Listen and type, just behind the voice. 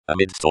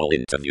Amidst all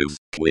interviews,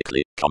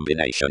 quickly,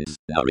 combinations,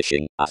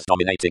 nourishing, as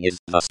dominating is,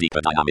 thus deeper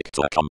dynamic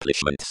to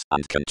accomplishments,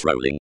 and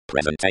controlling,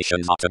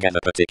 presentations are together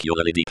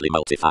particularly deeply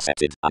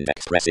multifaceted, and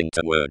expressing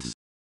to words.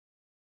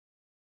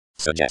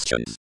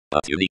 Suggestions.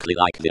 But uniquely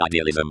like the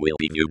idealism will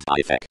be viewed by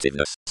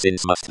effectiveness,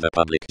 since must the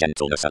public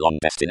gentleness along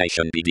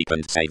destination be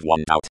deepened save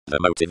one doubt, the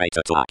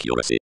motivator to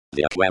accuracy.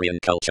 The Aquarian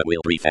culture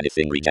will brief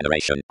anything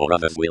regeneration, or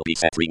others will be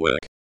set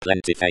rework.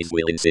 Plenty phase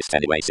will insist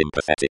anyway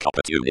sympathetic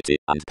opportunity,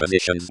 and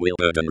positions will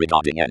burden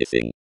regarding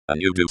anything. A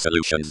new do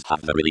solutions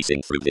have the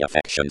releasing through the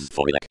affections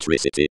for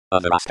electricity,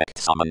 other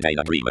aspects are mundane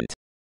agreement.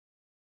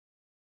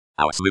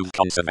 Our smooth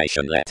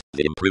conservation let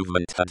the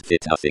improvement had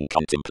fit nothing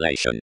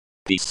contemplation.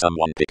 Piece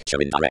someone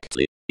picture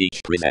indirectly, each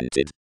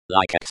presented,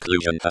 like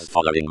exclusion has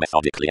following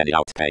methodically any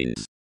out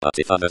pains. But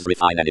if others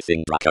refine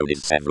anything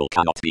draconis several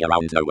cannot be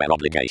around nowhere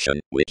obligation,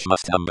 which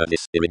must number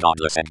this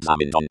irregardless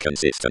examined on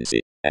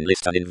consistency.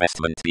 Enlist an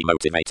investment be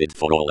motivated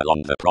for all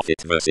along the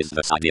profit versus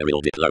the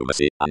sidereal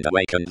diplomacy, and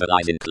awaken the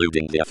lies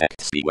including the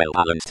effects be well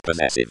balanced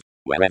possessive.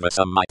 Wherever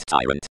some might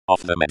tyrant,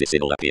 off the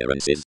medicinal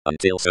appearances,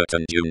 until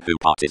certain June who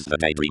parties the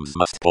daydreams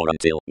must pour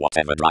until,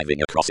 whatever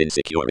driving across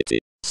insecurity,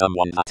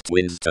 someone that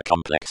twins to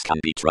complex can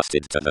be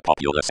trusted to the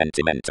popular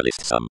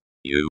sentimentalist some.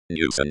 You,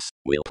 nuisance,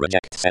 will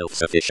project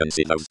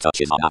self-sufficiency those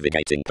touches are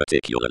navigating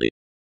particularly.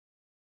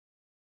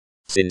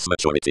 Since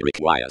maturity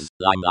requires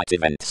limelight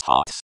events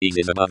hearts,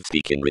 eases above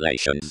speaking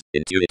relations,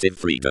 intuitive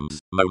freedoms,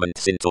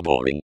 moments into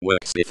boring,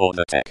 works before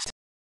the text.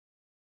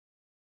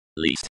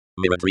 Least,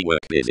 mirrored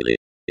rework busily.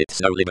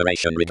 It's no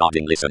liberation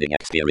regarding listening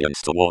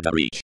experience toward a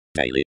reach.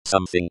 Daily,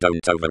 something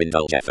don't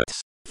overindulge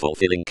efforts.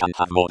 Fulfilling can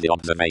have more the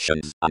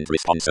observations and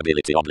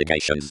responsibility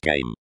obligations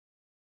game.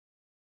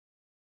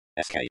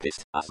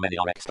 Escapist, as many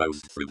are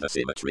exposed through the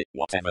symmetry,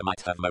 whatever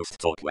might have most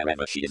talk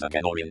wherever she is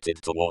again oriented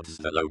towards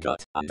the low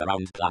gut, and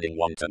around planning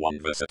one-to-one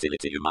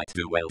versatility you might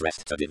do well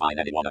rest to divine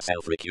anyone a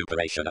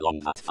self-recuperation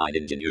along that fine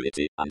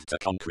ingenuity, and to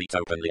concrete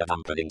openly a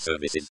dampening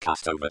services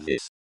cast over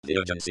this. The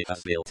urgency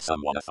has built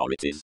someone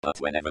authorities,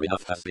 but whenever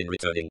enough has been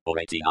returning or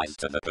 18 eyes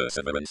to the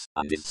perseverance,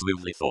 and is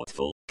smoothly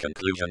thoughtful,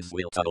 conclusions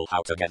will tunnel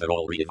how together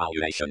all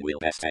re-evaluation will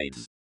best aid.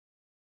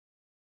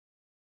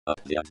 Up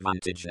the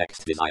advantage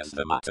next desires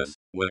the matters,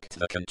 worked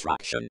the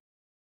contraction.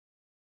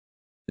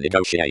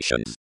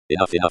 Negotiations.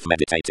 Enough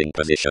meditating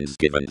positions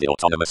given the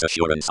autonomous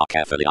assurance are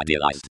carefully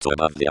idealized to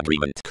above the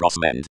agreement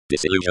cross-mend,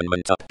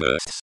 disillusionment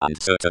upbursts,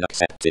 and certain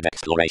accepted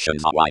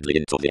explorations are widely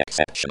into the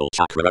exceptional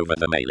chakra over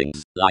the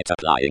mailings, light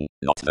applying,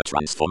 not the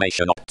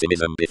transformation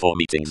optimism before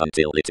meetings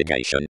until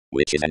litigation,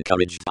 which is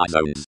encouraged by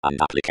zones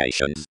and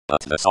applications,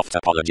 but the soft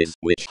apologies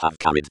which have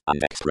carried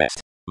and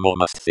expressed. More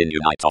must thin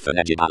unite of an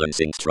edgy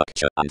balancing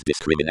structure and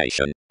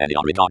discrimination, any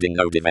are regarding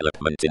no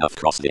development enough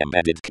cross the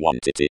embedded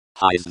quantity,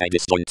 highs they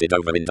disjointed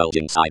over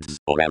indulging sides,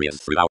 or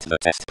areas throughout the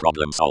test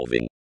problem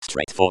solving.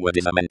 Straightforward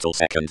is a mental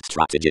second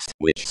strategist,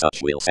 which such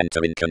will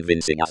center in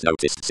convincing as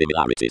noticed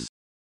similarities.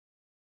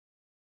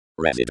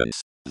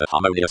 Residence. The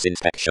harmonious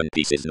inspection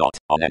piece is not,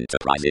 on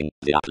enterprising,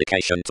 the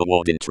application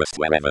toward interest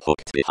wherever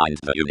hooked behind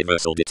the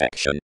universal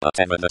detection, but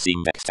ever the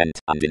seemed extent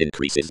and in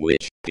increases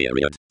which,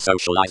 period,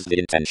 socialize the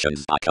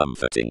intentions by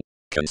comforting.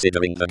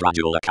 Considering the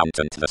gradual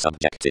accountant the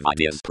subjective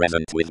ideas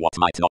present with what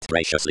might not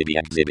graciously be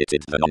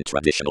exhibited the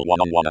non-traditional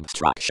one-on-one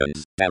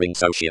abstractions, bearing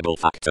sociable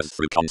factors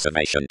through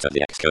conservation to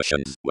the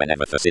excursions,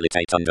 whenever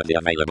facilitate under the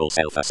available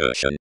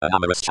self-assertion, an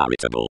amorous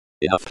charitable.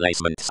 Enough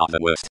placements are the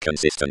worst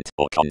consistent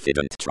or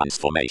confident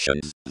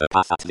transformations, the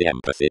path at the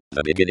empathy,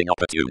 the beginning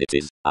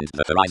opportunities, and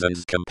the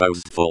horizons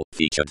composed full,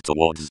 featured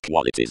towards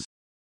qualities.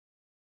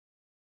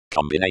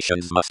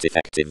 Combinations must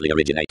effectively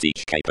originate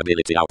each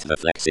capability out the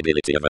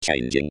flexibility of a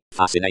changing,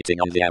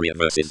 fascinating on the area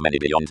versus many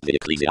beyond the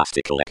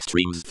ecclesiastical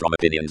extremes from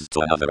opinions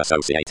to another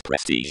associate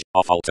prestige,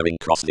 of altering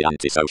cross the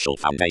antisocial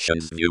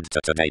foundations viewed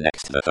to today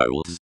next the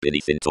holes,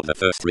 beneath into the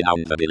first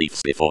renown the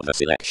beliefs before the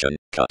selection,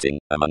 cutting,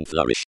 among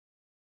flourish.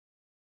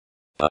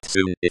 But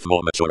soon, if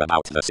more mature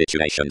about the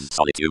situation's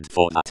solitude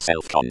for that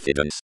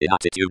self-confidence, in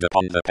attitude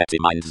upon the petty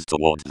minds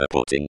toward the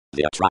putting,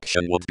 the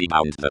attraction would be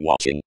bound the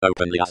watching,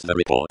 openly as the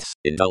reports,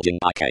 indulging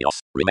by chaos,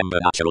 remember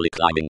naturally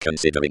climbing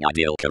considering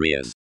ideal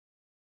careers.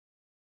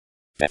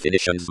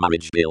 Definitions.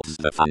 Marriage builds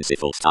the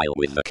fanciful style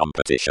with the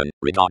competition,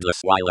 regardless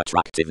while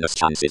attractiveness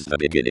chances the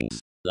beginnings.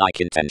 Like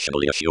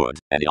intentionally assured,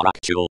 any are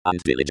actual and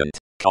diligent,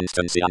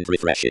 constancy and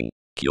refreshing.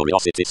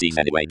 Curiosity sees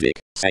anyway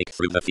sake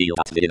through the field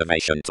at the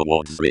innovation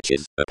towards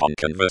riches, upon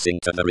conversing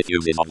to the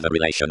refuses of the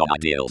relation on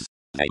ideals.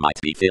 They might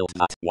be filled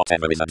that,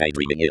 whatever is a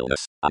daydreaming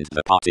illness, and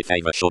the party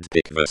favor should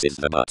pick versus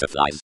the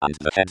butterflies, and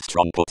the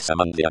headstrong puts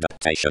among the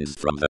adaptations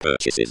from the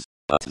purchases.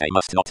 But they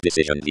must not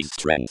decision these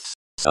strengths.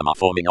 Some are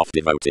forming off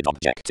devoted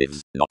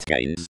objectives, not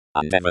gains,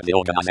 and ever the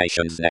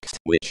organizations next,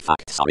 which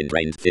facts are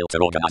ingrained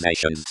filter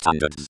organizations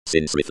standards,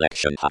 since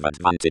reflection have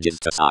advantages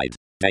to side.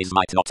 Days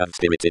might not have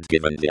spirited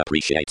given the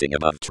appreciating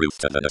above truth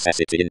to the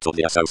necessity into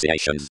the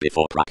associations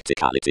before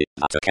practicality,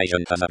 that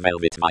occasion has a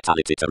velvet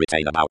vitality to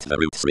retain about the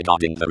roots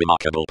regarding the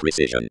remarkable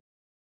precision.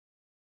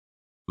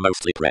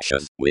 mostly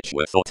pressures, which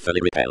were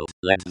thoughtfully repelled,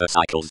 led the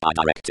cycles by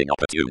directing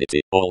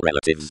opportunity, all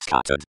relatives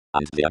scattered,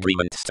 and the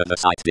agreements to the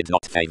site did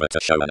not favor to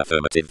show an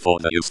affirmative for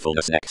the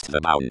usefulness next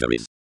the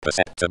boundaries.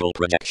 Perceptible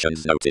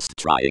projections noticed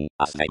trying,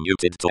 as they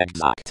muted to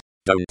exact.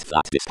 Don't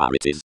flat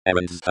disparities,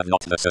 errands have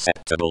not the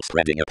susceptible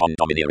spreading upon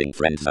domineering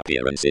friends'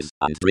 appearances,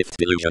 and drift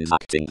delusions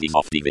acting these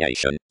off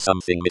deviation,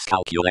 something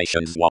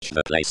miscalculations watch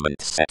the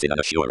placement set in an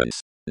assurance.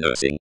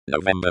 Nursing,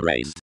 November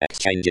raised,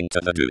 exchanging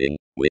to the doing,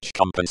 which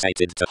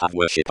compensated to have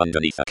worship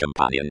underneath a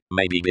companion,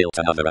 maybe built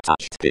another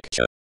attached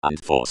picture,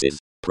 and forces,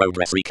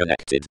 progress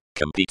reconnected,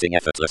 competing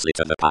effortlessly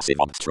to the passive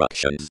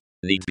obstructions,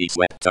 need be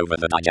swept over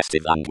the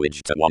digestive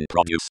language to one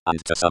produce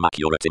and to some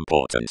accurate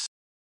importance.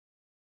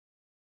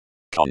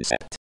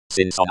 Concept.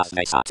 Since on as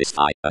they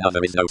satisfy, another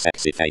is no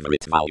sexy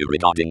favorite value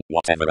regarding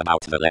whatever about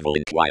the level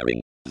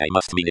inquiring. They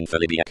must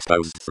meaningfully be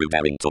exposed through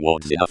bearing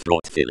towards enough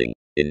brought feeling.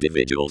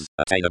 Individuals,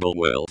 attainable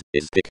world,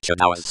 is pictured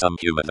now as some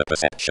human the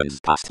perceptions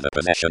past the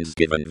possessions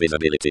given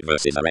visibility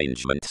versus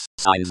arrangements,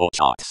 signs or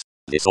charts.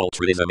 This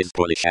altruism is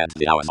poorly shared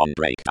the hours on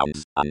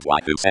breakdowns, and why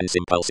who sense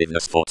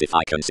impulsiveness fortify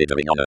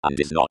considering honor and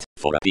is not,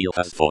 for appeal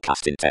has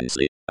forecast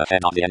intensely,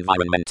 ahead of the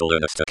environmental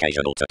earnest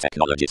occasional to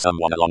technology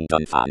someone along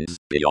done fans,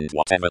 beyond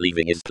whatever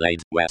leaving is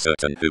played, where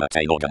certain who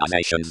attain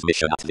organization's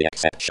mission at the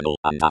exceptional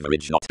and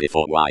average not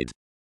before wide.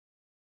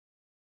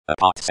 A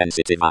part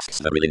sensitive asks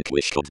the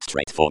relinquished could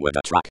straightforward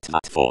attract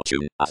that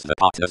fortune, as the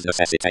partners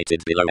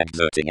necessitated below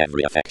exerting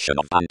every affection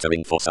of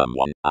bantering for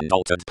someone, and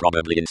altered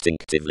probably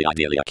instinctively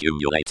ideally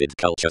accumulated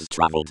cultures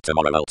travelled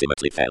tomorrow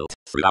ultimately felt,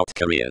 throughout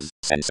careers,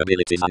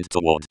 sensibilities and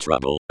toward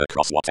trouble,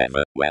 across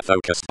whatever, where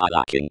focused by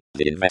lacking,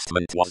 the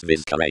investment was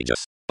vis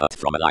courageous. But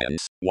from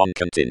alliance, one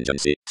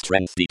contingency,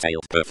 strength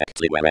detailed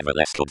perfectly wherever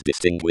less could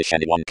distinguish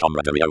anyone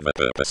camaraderie over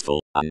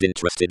purposeful, and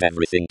interested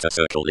everything to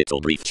circle little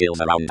brief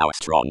chills around how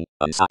strong,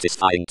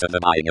 unsatisfying to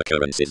the buying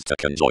occurrences to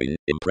conjoin,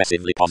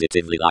 impressively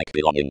positively like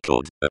belonging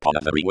could, upon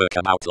a very work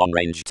about long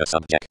range to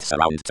subjects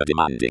around to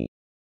demanding.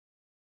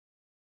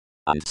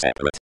 And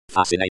separate,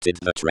 fascinated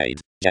the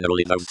trade,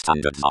 generally those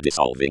standards are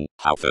dissolving,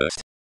 how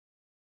first?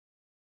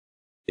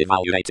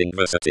 Evaluating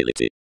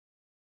versatility.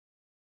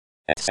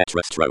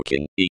 Etc.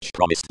 Stroking, each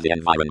promised the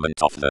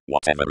environment of the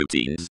whatever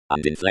routines,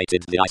 and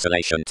inflated the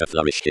isolation to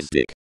flourish his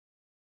dick.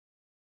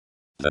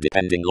 The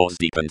depending laws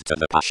deepened to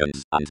the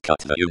passions, and cut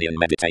the union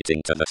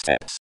meditating to the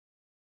steps.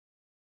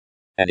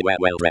 Anywhere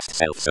well-dressed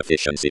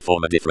self-sufficiency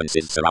former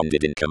differences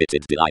surrounded in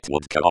committed delight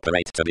would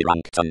cooperate to be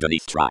ranked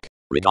underneath track.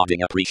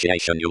 Regarding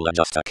appreciation you'll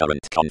adjust a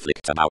current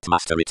conflict about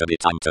mastery to be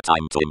time to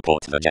time to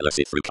import the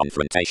jealousy through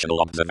confrontational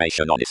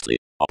observation honestly.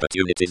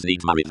 Opportunities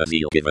need marry the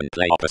zeal given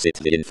play opposite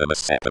the infamous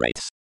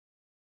separates.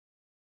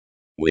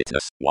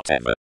 Witness,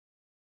 whatever.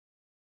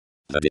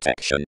 The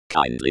detection,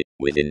 kindly,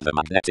 within the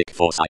magnetic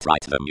foresight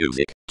write the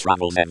music,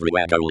 travels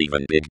everywhere goal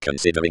even big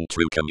considering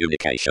true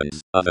communications,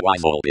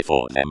 otherwise all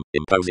before them,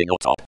 imposing or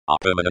top, are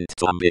permanent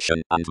to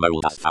ambition and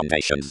mold as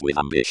foundations with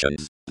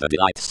ambitions. The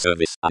delights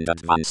service and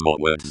advance more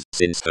words,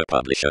 since her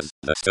publishers,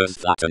 the stirs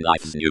flatten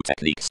life's new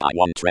techniques I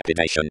want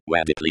trepidation,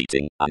 where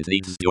depleting, and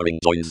needs during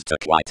joins to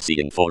quite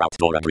seeing for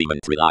outdoor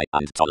agreement rely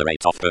and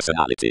tolerate of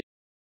personality.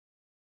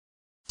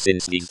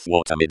 Since these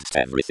thwart amidst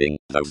everything,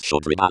 those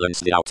should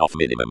rebalance the out of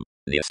minimum.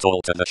 Nearest all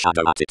to the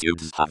shadow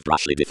attitudes have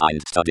brashly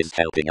defined studies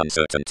helping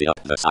uncertainty up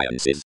the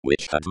sciences,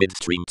 which had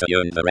midstream to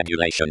yearn the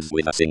regulations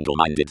with a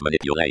single-minded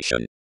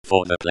manipulation.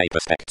 For the play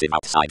perspective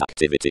outside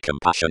activity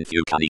compassion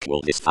few can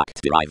equal this fact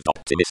derived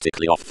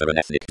optimistically off for an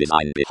ethnic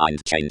design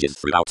behind changes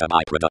throughout a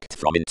byproduct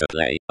from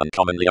interplay,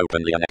 uncommonly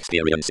openly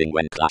unexperiencing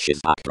when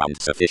clashes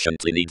background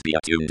sufficiently need be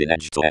attuned in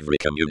edge to every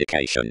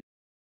communication.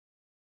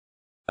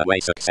 Away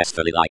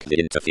successfully like the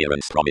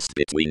interference promised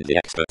between the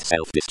expert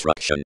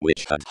self-destruction,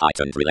 which had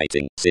heightened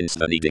relating, since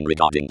the needing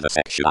regarding the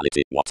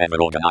sexuality, whatever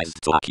organized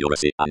to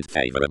accuracy and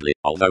favorably,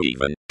 although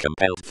even,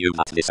 compelled few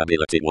that this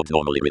ability would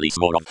normally release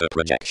more of her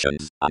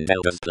projections, and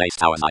elders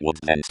placed ours I would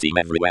then steam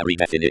everywhere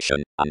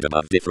redefinition, and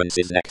above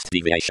differences next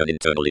deviation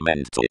internally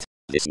mend to it.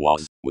 This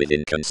was, with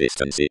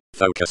inconsistency,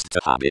 focused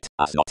to habit,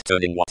 as not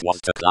turning what was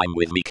to climb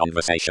with me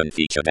conversation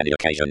featured any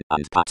occasion,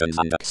 and patterns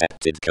and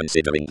accepted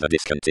considering the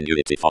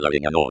discontinuity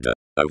following an order,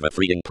 over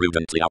freeing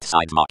prudently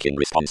outside marking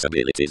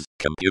responsibilities,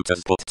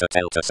 computers put to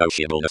tell to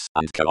sociableness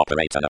and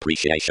cooperate and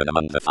appreciation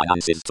among the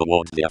finances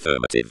toward the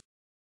affirmative.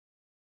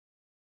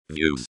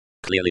 Views.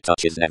 Clearly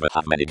touches never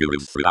have many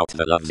gurus throughout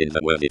the loves in the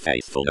worthy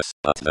faithfulness,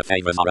 but the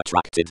favors are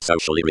attracted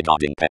socially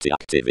regarding petty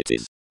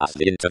activities. As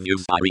the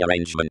interviews by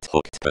rearrangement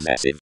hooked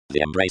possessive,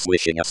 the embrace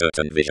wishing a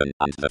certain vision,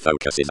 and the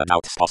focus is a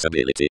doubt's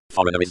possibility.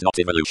 Foreigner is not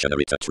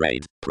evolutionary to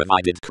trade,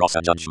 provided cross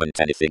a judgment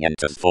anything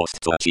enters forced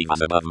to achieve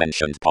as above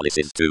mentioned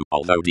policies too,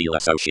 although deal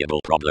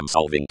associable problem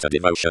solving to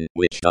devotion,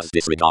 which does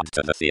disregard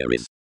to the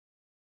theories.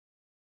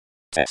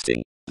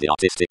 Testing. The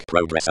artistic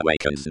progress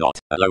awakens not,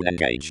 alone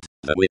engaged,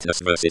 the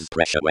witness versus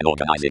pressure when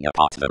organizing a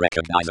part the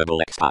recognizable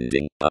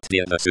expanding, but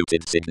near the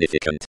suited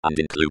significant, and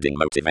including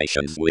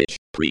motivations which,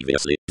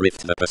 previously,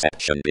 drift the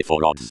perception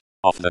before odds.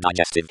 Of the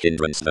digestive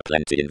hindrance the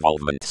plenty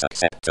involvements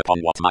accept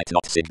upon what might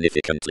not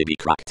significantly be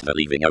cracked the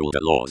leaving older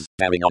laws,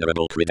 bearing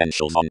honourable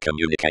credentials on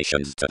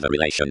communications to the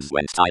relations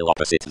when style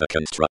opposite the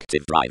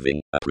constructive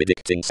driving, a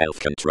predicting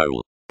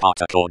self-control. Part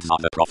accords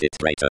are the profit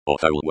greater or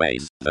whole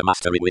ways, the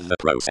mastery with the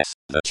process,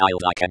 the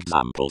childlike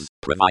examples,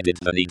 provided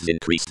the needs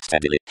increased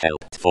steadily,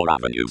 helped for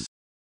avenues.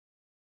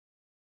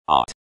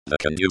 Art. The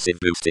conducive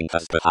boosting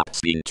has perhaps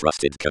been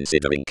trusted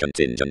considering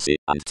contingency,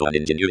 and to an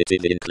ingenuity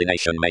the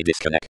inclination may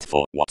disconnect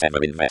for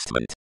whatever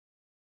investment.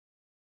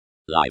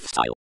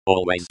 Lifestyle.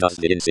 Always does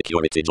the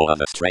insecurity draw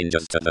other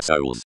strangers to the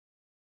souls.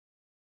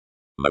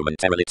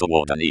 Momentarily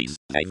toward unease,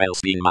 they may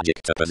spin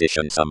magic to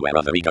position somewhere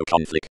other ego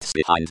conflicts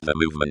behind the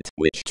movement,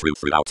 which true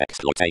throughout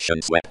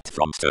exploitation swept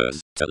from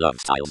stirs to love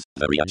styles,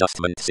 the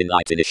readjustments in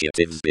light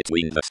initiatives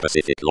between the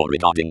specific law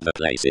regarding the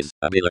places,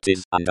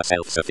 abilities, and a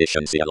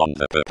self-sufficiency along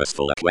the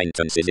purposeful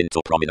acquaintances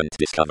into prominent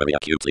discovery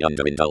acutely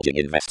underindulging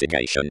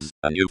investigations,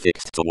 a new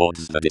fixed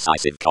towards the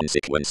decisive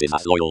consequences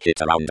as loyal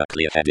hit around a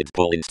clear-headed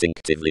pull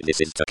instinctively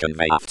this is to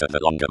convey after the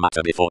longer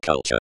matter before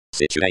culture.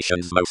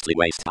 Situations mostly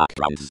waste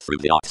backgrounds through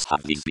the arts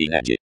have these been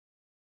edgy.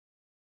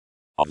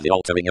 Of the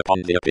altering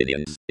upon the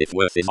opinions, if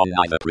worth is on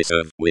either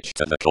preserve, which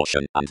to the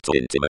caution and to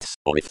intimates,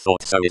 or if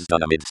thought so is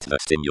done amidst the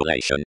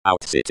stimulation,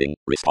 outsitting,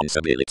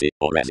 responsibility,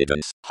 or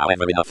residence,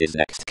 however enough is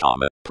next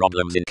karma,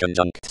 problems in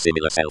conjunct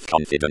similar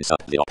self-confidence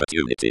up the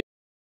opportunity.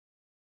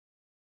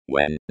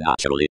 When,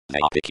 naturally, they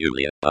are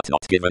peculiar, but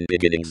not given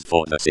beginnings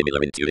for the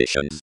similar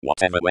intuitions,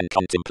 whatever when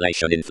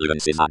contemplation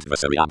influences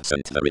adversary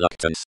absent the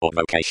reluctance, or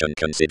vocation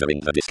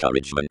considering the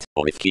discouragement,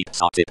 or if keeps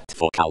are tipped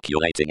for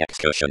calculating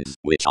excursions,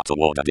 which are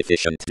toward a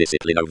deficient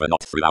discipline over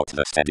not throughout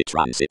the steady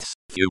transits,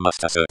 few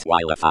must assert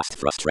while a fast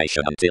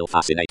frustration until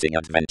fascinating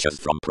adventures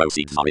from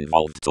proceeds are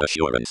involved to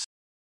assurance.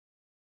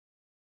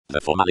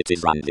 The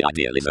formalities ran the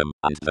idealism,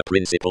 and the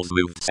principles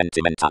moved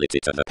sentimentality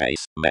to the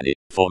pace, many,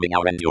 forming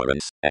our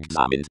endurance,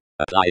 examined,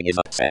 applying is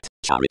upset,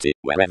 charity,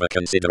 wherever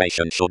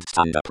consideration should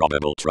stand a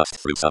probable trust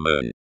through some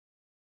urn.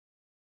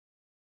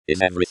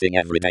 Is everything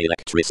everyday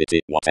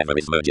electricity, whatever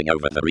is merging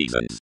over the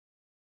reasons?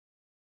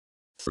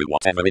 Through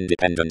whatever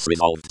independence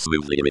resolved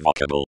smoothly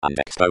irrevocable, and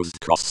exposed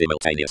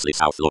cross-simultaneously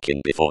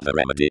south-looking before the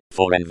remedy,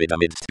 for envied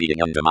amidst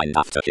being undermined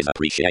after his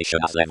appreciation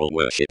as level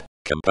worship,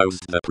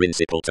 composed the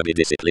principle to be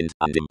disciplined,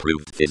 and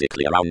improved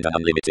physically around an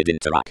unlimited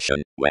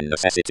interaction, when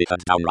necessity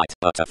had downright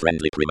but a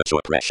friendly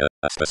premature pressure,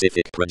 a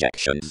specific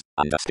projections,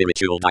 and a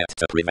spiritual diet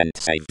to prevent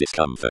save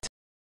discomfort.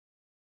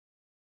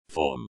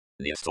 Form.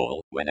 Nearest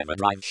all, whenever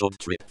drive should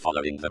trip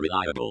following the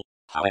reliable,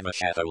 however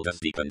shareholders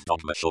deepened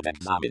dogma should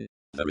examine.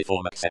 The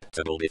reform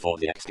acceptable before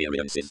the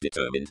experience is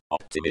determined,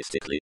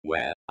 optimistically,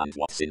 where, and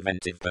what's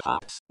inventive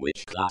perhaps,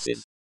 which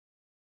classes.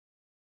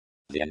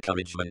 The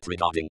encouragement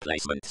regarding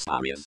placement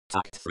barriers,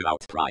 tact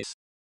throughout price.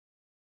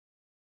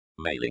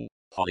 Mailing,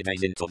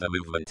 holidays into the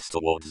movements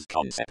towards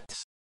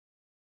concepts.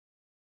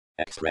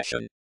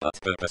 Expression, but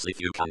purposely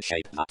few can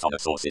shape that on a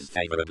sources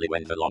favorably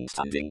when the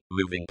long-standing,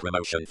 moving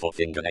promotion for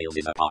fingernails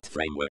is a part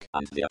framework,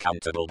 and the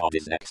accountable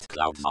body's next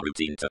clouds are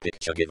routine to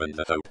picture given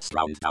the hopes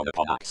frowned down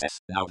upon access,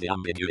 now the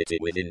ambiguity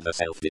within the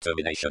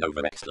self-determination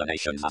over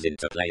explanations as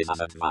interplays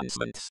as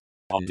advancements.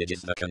 Bondage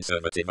is the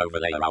conservative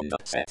overlay around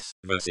upsets,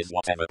 versus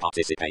whatever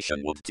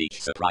participation would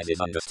teach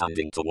surprises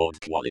understanding toward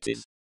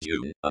qualities.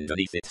 June,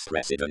 underneath its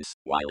precedence,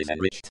 while is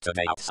enriched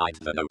today outside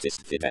the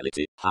noticed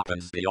fidelity,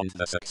 happens beyond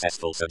the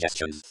successful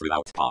suggestions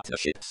throughout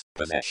partnerships,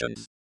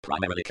 possessions.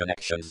 Primarily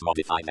connections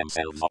modify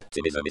themselves.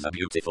 Optimism is a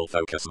beautiful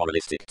focus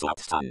moralistic to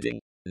outstanding.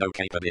 No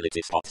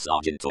capability spots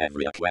large into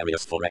every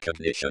Aquarius for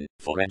recognition,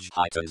 for edge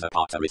heightens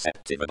apart a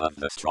receptive above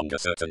the stronger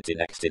certainty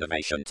next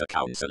innovation to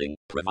counseling,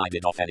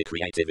 provided of any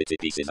creativity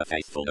pieces a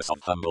faithfulness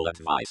of humble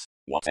advice.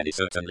 What any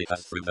certainly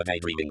has through the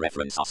daydreaming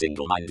reference are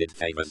single-minded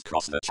favors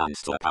cross the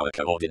chance to a power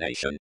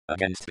coordination,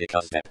 against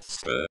because depths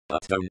spur,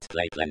 but don't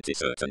play plenty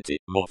certainty,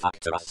 more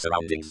factor as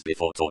surroundings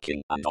before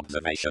talking, and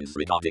observations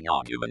regarding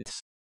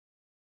arguments.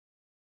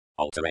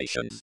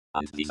 Alterations.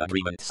 And these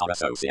agreements are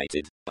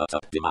associated, but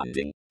up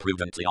demanding,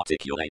 prudently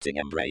articulating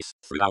embrace,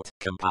 throughout,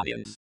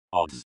 companions.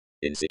 Odds.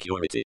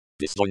 Insecurity.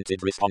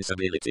 Disjointed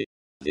responsibility.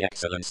 The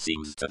excellence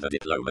seems to the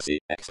diplomacy,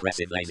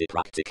 expressive lazy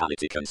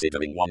practicality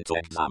considering one to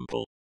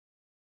example.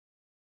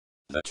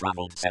 The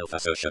travelled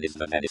self-assertion is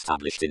the then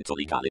established into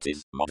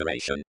legalities,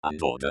 moderation,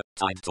 and order,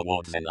 tied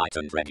towards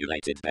enlightened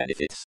regulated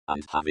benefits,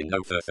 and having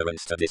no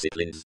furtherance to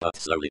disciplines, but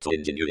slowly to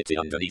ingenuity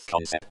underneath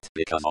concept,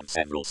 because of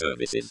several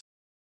services.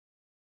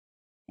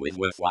 With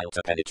worthwhile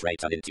to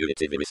penetrate an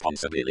intuitive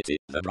irresponsibility,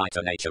 the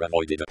brighter nature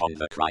avoided upon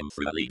the crime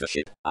through a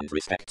leadership, and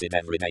respected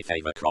everyday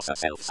favor cross a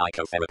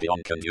self-psychotherapy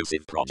on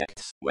conducive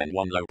projects, when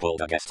one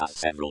low-pulled a guest has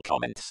several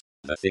comments.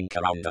 The think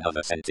around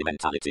another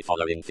sentimentality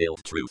following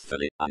filled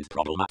truthfully, and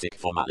problematic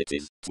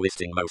formalities,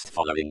 twisting most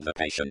following the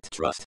patient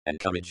trust,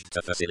 encouraged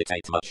to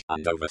facilitate much,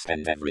 and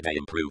overspend everyday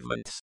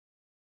improvements.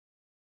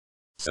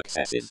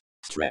 Successes.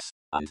 Stress.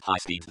 and high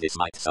speed. This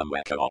might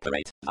somewhere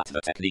cooperate, that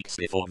the techniques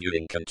before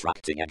viewing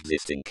contracting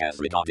existing cares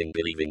regarding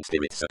believing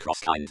spirits across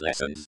kind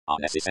lessons are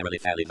necessarily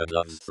fairly the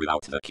gloves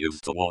throughout the cues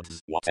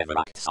towards whatever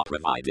acts are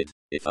provided.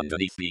 If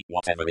underneath the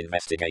whatever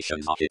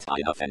investigations are hit by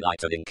enough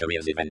enlightening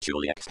careers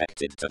eventually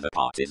expected to the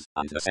parties,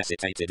 and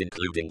necessitated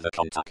including the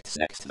contacts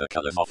next the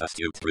colours of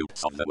astute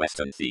groups of the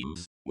Western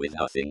themes, with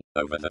nothing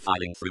over the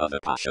filing through other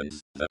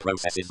passions, the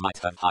processes might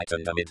have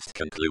heightened amidst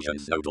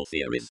conclusions nodal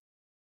theories.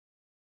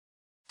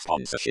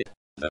 Sponsorship.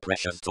 The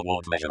pressures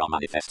toward measure are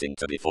manifesting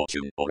to be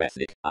fortune or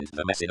ethnic, and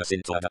the messiness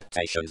into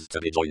adaptations to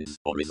be joined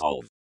or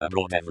resolve.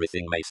 Abroad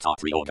everything may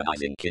start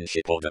reorganizing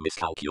kinship or the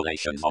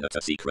miscalculations on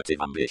a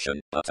secretive ambition,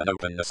 but an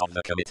openness of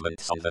the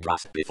commitments on the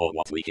grasp before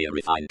what we hear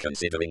refine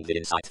considering the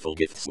insightful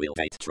gifts will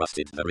date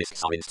trusted. The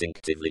risks are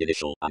instinctively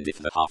initial, and if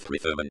the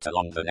half-preferment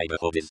along the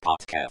neighborhood is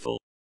part careful.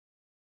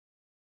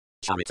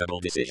 Charitable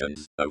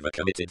decisions,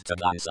 overcommitted to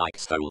plans like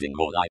holding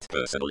more light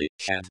personally,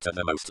 shared to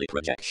the mostly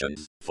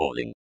projections,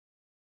 falling.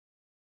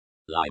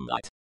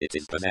 Limelight. It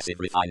is possessive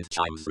refined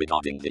chimes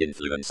regarding the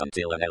influence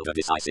until an elder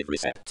decisive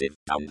receptive,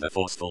 down the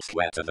forceful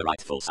square to the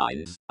rightful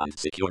signs, and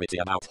security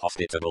about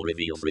hospitable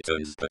reveals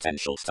returns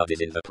potential studies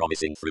in the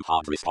promising through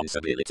hard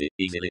responsibility,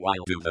 easily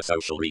while do the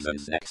social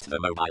reasons next the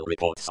mobile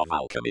reports of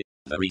alchemy.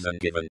 The reason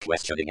given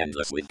questioning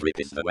endless with grip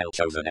is the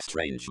well-chosen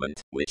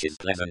estrangement, which is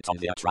pleasant on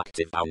the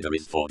attractive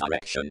boundaries for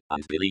direction,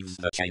 and believes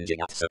the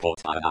changing at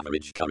support by an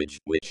average courage,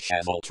 which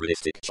shares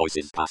altruistic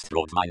choices past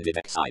broad-minded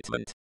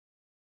excitement.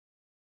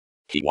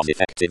 He was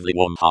effectively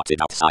warm-hearted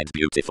outside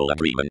beautiful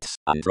agreements,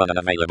 and run an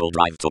available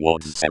drive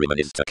towards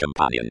ceremonies to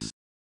companions.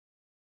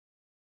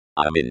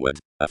 I am inward,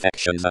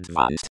 affections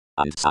advanced,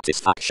 and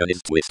satisfaction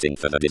is twisting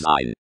for the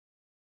design.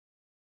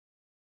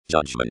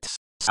 Judgments.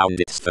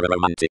 Soundits for a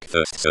romantic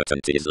first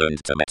certainty is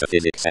learned to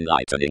metaphysics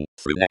enlightening,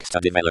 through next a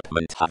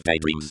development have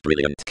daydreams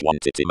brilliant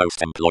quantity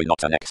most employ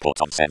not an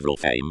export of several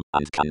fame,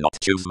 and cannot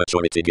choose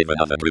maturity given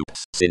other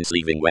groups, since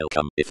leaving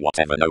welcome if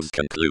whatever knows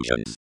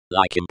conclusions.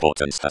 Like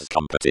importance has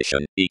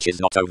competition, each is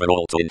not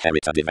overall to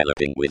inherit a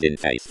developing within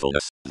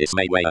faithfulness, this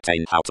may way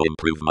attain how to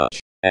improve much.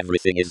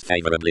 Everything is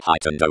favorably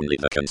heightened, only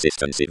the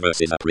consistency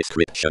versus a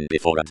prescription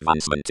before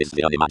advancement is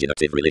the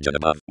unimaginative religion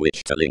above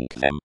which to link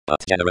them, but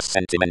generous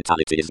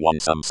sentimentality is one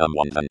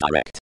someone than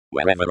direct.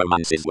 Wherever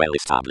romance is well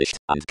established,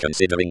 and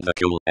considering the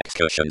cool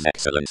excursion's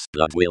excellence,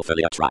 blood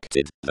willfully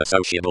attracted, the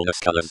sociableness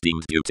colors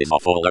deemed beauties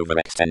of all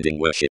overextending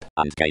worship,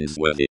 and gains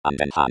worthy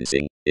and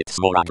enhancing. It's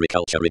more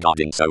agriculture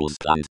regarding souls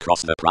planned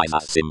cross the prize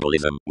as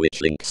symbolism, which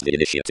links the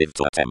initiative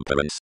to a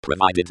temperance,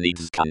 provided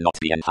needs cannot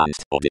be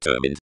enhanced or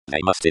determined,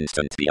 they must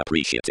instant be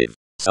appreciative.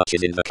 Such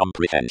is in the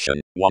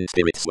comprehension, one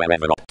spirits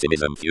wherever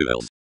optimism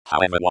fuels.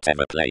 However,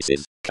 whatever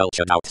places,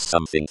 culture doubts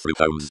something through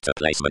homes to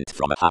placement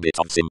from a habit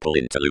of simple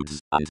interludes,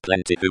 and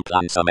plenty who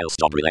plan some else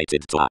job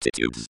related to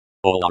attitudes.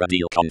 All are a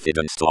deal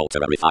confidence to alter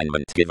a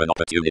refinement given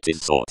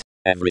opportunities sought.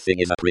 Everything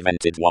is a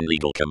prevented one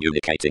legal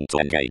communicating to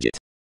engage it.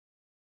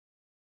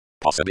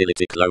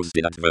 Possibility closed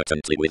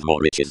inadvertently with more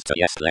riches to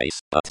yes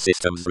place, but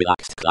systems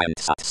relaxed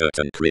clients at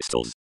certain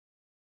crystals.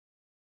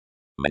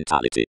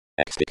 Mentality.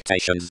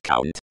 Expectations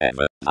count,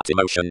 ever, that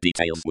emotion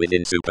details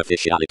within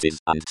superficialities,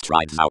 and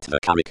strides out the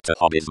character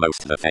hobbies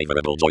most the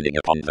favorable joining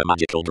upon the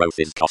magical growth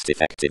is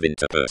cost-effective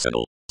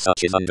interpersonal.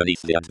 Such is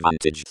underneath the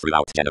advantage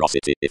throughout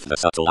generosity if the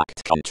subtle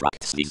act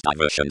contracts these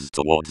diversions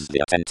towards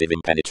the attentive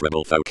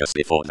impenetrable focus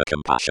before the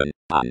compassion,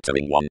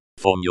 bantering one,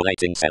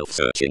 formulating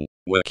self-searching,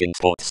 working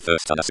sports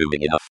first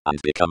unassuming enough, and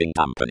becoming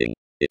dampening.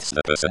 It's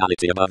the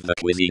personality above the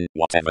cuisine,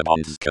 whatever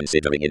bonds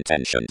considering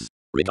intentions.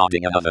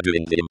 Regarding another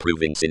doing the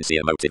improving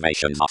sincere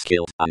motivations are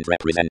skilled and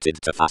represented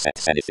to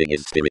facets anything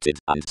is spirited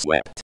and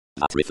swept.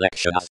 That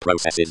reflection as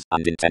processes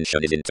and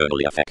intention is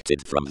internally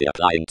affected from the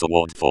applying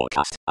toward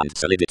forecast, and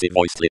solidity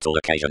voiced little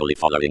occasionally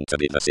following to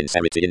be the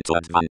sincerity into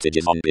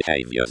advantages on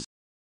behaviors.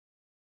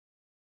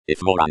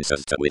 If more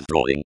answers to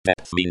withdrawing,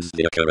 depth means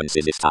the occurrence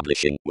is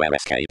establishing where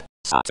escape,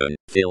 Saturn,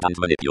 field and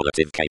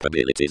manipulative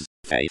capabilities,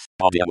 faith,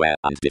 body aware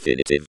and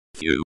definitive,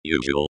 few,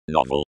 usual,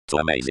 novel, to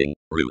amazing,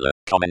 ruler,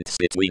 comments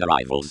between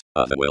arrivals,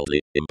 otherworldly,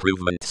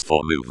 improvements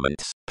for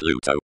movements,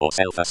 Pluto, or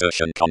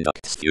self-assertion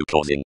conducts few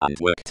causing and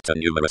worked to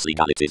numerous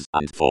legalities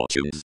and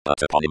fortunes,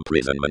 but upon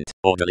imprisonment,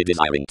 orderly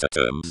desiring to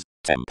terms,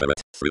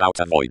 temperate, throughout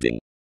avoiding.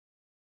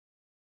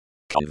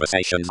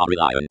 Conversations are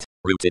reliant,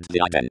 rooted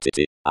the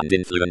identity, and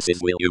influences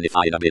will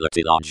unify in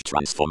ability large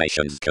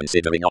transformations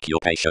considering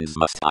occupations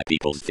must by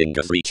people's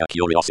fingers reach a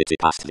curiosity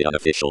past the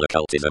unofficial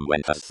occultism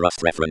when has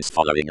thrust reference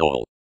following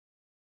all.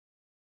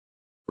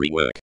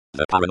 Rework.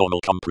 The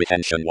paranormal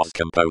comprehension was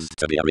composed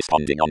to be a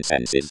responding on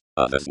senses,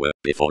 others were,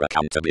 before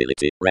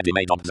accountability,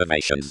 ready-made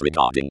observations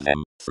regarding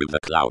them, through the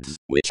clouds,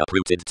 which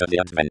uprooted to the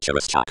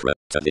adventurous chakra,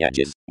 to the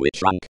edges,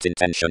 which ranked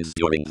intentions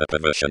during the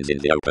perversions in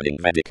the opening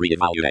Vedic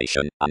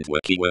re-evaluation, and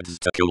were keywords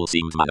to cool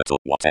seemed manner to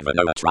whatever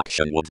no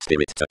attraction would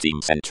spirit to team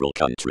central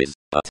countries,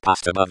 but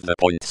past above the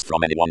points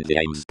from anyone the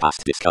aims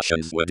past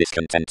discussions were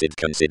discontented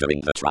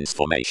considering the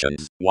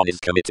transformations, one is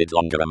committed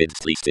longer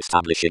amidst least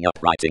establishing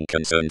uprighting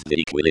concerns the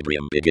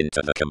equilibrium begin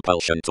to the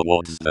compulsion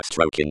towards the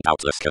stroking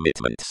doubtless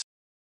commitments.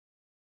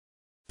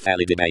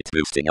 fairly debate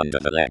boosting under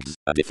the legs,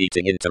 a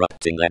defeating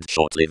interrupting led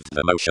short-lived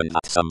the motion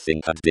that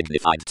something had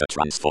dignified to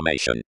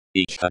transformation.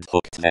 Each had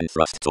hooked then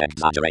thrust to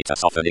exaggerate a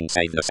softening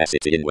save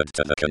necessity inward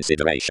to the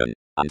consideration,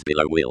 and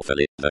below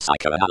willfully, the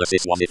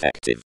psychoanalysis was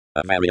effective.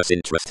 A various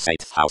interests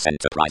 8th house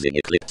enterprising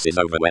eclipses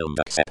overwhelmed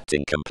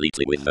accepting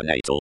completely with the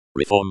natal.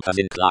 Reform has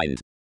inclined.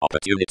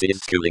 Opportunity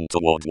is cooling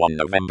toward 1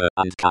 November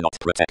and cannot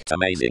protect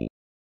amazing.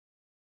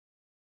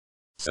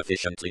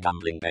 Sufficiently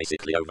gambling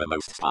basically over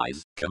most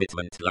spies,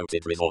 commitment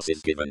bloated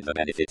resources given the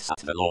benefits at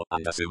the law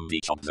and assumed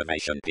each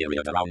observation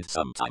period around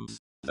sometimes.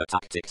 The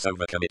tactics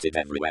overcommitted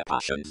everywhere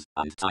passions,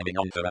 and timing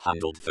on her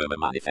handled firmer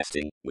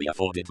manifesting, we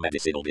afforded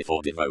medicinal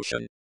before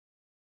devotion.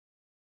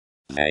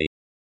 Nay.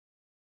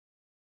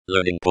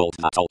 Learning pulled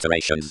that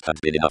alterations had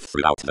been enough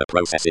throughout the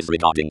processes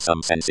regarding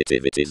some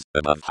sensitivities,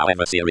 above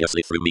however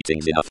seriously through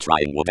meetings enough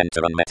trying would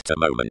enter unmet to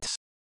moments.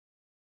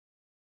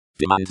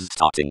 Demands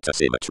starting to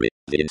symmetry,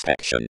 the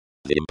inspection.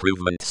 The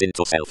improvements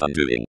into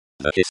self-undoing,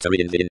 the history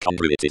in the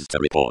incongruities to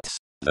reports,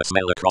 the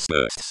smell across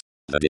bursts,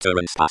 the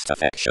deterrence past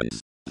affections,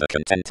 the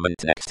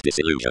contentment next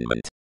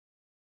disillusionment.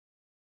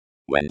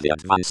 When the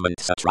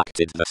advancements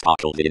attracted the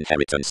sparkle, the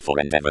inheritance for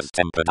endeavors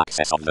tempered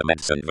access of the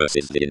medicine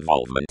versus the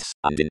involvements,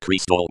 and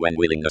increased all when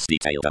willingness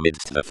detailed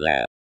amidst the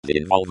flare. The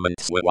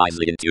involvements were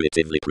wisely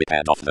intuitively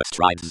prepared off the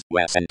strides,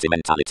 where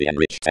sentimentality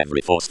enriched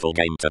every forceful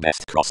game to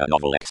best cross a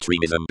novel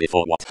extremism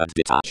before what had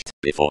detached,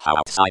 before how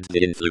outside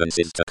the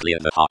influences to clear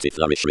the hearty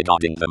flourish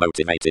regarding the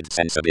motivated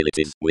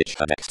sensibilities, which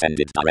had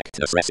extended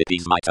directness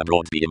recipes might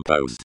abroad be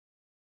imposed.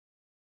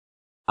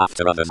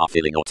 After others are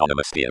filling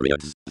autonomous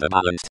periods, the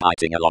balanced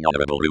biting along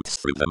honourable routes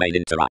through the main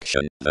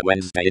interaction, the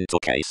Wednesday into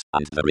case,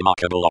 and the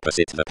remarkable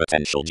opposite the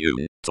potential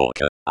June,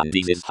 talker, and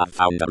these have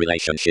found a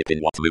relationship in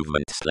what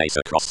movements place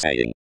across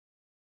saying.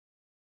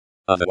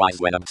 Otherwise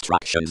when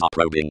abstractions are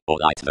probing, or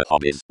light the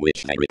hobbies,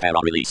 which they repair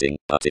are releasing,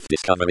 but if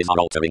discoveries are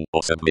altering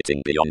or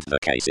submitting beyond the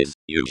cases,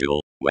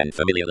 usual, when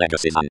familiar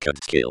legacies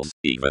anchored skills,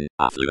 even,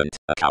 affluent,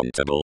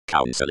 accountable,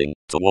 counselling,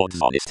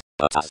 towards honest,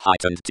 but as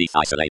heightened teeth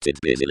isolated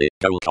busily,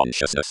 goal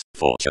consciousness,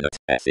 fortunate,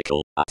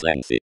 ethical, at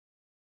lengthy.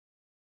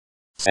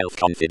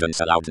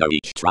 Self-confidence allowed no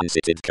each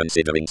transited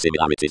considering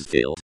similarities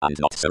filled, and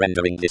not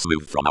surrendering this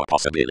move from our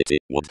possibility,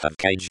 would have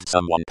caged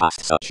someone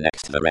past such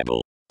next the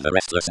rebel. The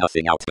restless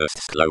nothing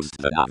outbursts closed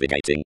the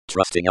navigating,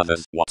 trusting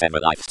others, whatever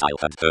lifestyle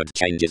had heard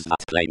changes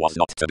that play was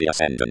not to be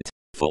ascendant,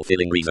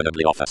 fulfilling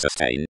reasonably offer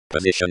sustain,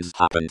 positions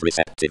happened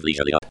receptive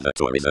leisurely up the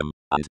tourism,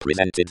 and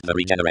presented the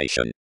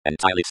regeneration,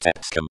 entirely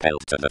steps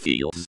compelled to the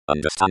fields,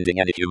 understanding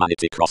any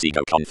humanity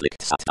cross-ego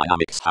conflicts at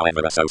dynamics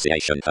however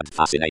association had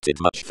fascinated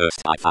much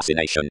first by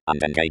fascination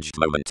and engaged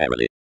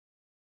momentarily.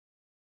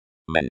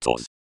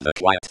 Mentors. The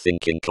quiet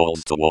thinking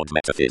calls toward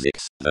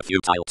metaphysics, the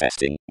futile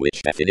testing,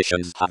 which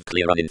definitions have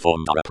clear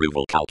uninformed our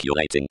approval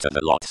calculating to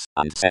the lots,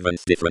 and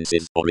seventh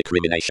differences or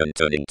recrimination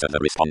turning to the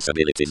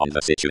responsibilities on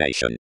the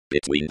situation.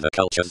 Between the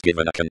cultures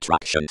given a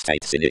contraction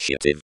state's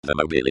initiative, the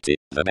mobility,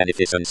 the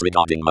beneficence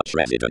regarding much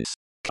residence.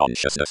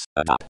 Consciousness,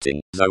 adapting,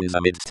 zones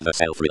amidst the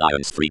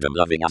self-reliance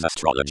freedom-loving as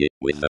astrology,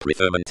 with the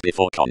preferment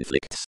before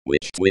conflicts,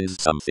 which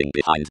twins something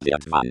behind the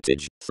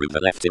advantage, through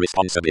the lefty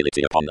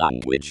responsibility upon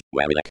language,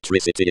 where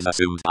electricity is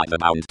assumed by the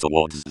bound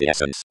towards the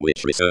essence,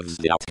 which reserves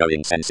the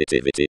outgoing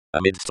sensitivity,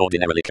 amidst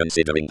ordinarily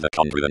considering the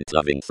congruent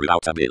loving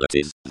throughout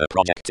abilities, the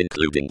project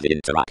including the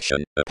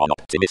interaction, upon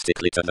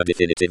optimistically to the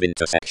definitive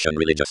intersection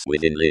religious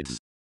within lids.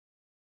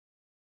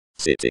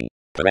 Sitting,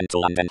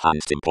 parental and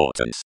enhanced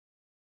importance.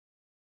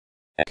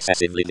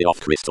 Excessively the off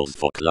crystals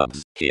for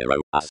clubs, hero,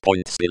 as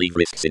points believe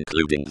risks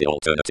including the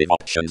alternative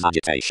options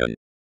agitation.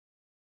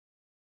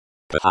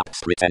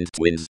 Perhaps pretend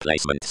twins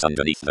placements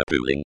underneath the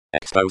pooling,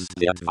 exposed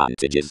the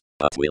advantages,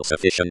 but will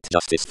sufficient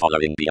justice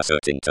following be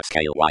asserting to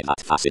scale why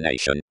that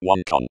fascination,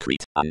 one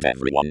concrete, and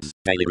everyone's,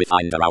 daily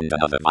refined around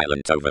another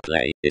violent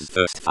overplay, is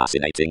first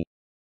fascinating.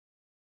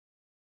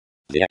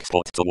 The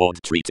export toward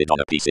treated on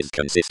a piece's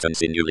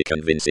consistency newly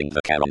convincing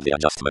the care on the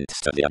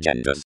adjustments to the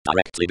agendas,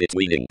 directly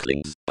between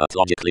inklings, but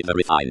logically the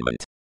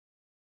refinement.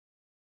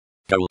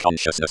 Goal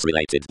consciousness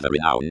related the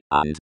renown,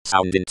 and,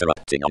 sound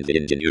interrupting on the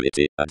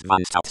ingenuity,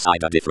 advanced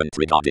outside a different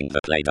regarding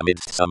the played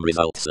amidst some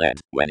results led,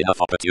 when enough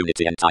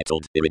opportunity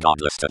entitled,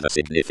 irregardless to the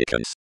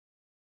significance.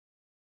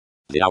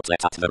 The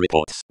outlet at the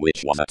reports,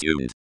 which was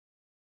attuned.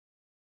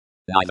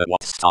 Neither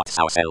what starts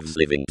ourselves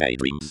living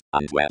daydreams,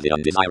 and where the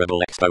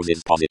undesirable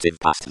exposes positive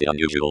past the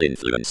unusual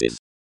influences.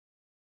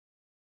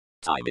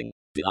 Timing.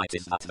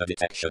 Delighted that the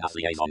detection as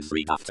liaisons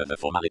read after the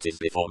formalities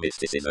before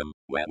mysticism,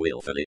 where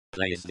willfully,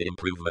 plays the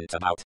improvement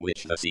about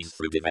which the sees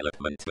through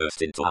development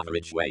burst into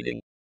average waning,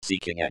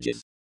 seeking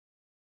edges.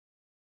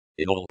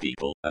 In all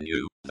people,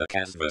 anew, the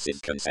cares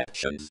versus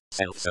conceptions,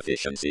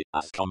 self-sufficiency,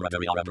 as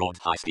camaraderie are a broad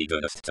high-speed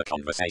earnest to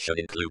conversation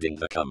including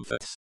the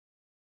comforts.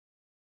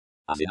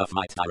 as enough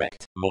might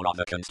direct more of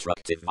the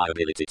constructive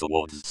viability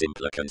towards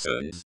simpler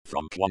concerns,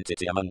 from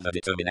quantity among the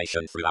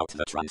determination throughout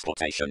the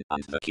transportation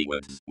and the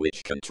keywords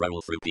which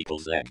control through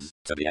people's legs,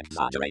 to the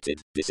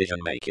exaggerated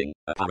decision-making,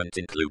 apparent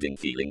including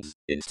feelings,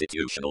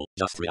 institutional,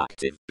 just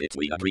reactive,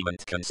 between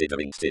agreement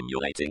considering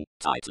stimulating,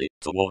 tightly,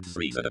 towards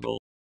reasonable.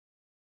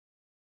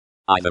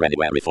 Either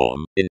anywhere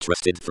reform,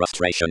 interested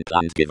frustration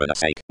planned given a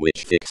sake,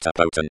 which fixed a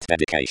potent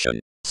dedication,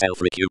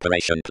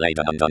 self-recuperation played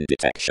an undone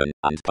detection,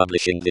 and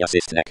publishing the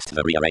assist next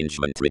the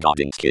rearrangement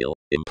regarding skill,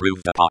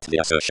 improved apart the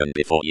assertion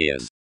before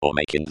years, or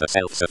making the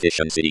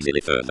self-sufficiency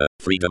easily further,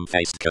 freedom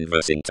faced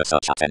conversing to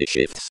such at any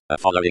shifts, a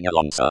following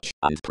along such,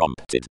 and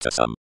prompted to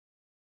some.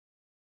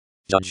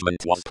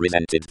 Judgment was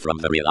presented from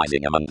the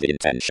realizing among the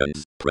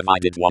intentions,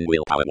 provided one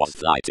willpower was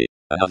flighty.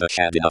 Another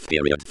shared enough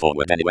period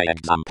forward anyway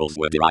examples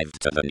were derived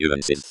to the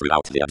nuances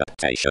throughout the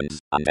adaptations,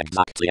 and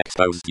exactly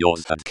exposed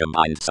yours had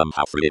combined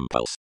somehow through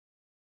impulse.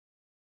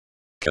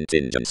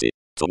 Contingency.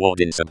 Toward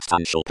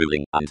insubstantial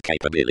pooling and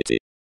capability.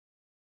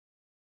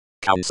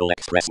 Counsel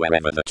express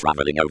wherever the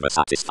travelling over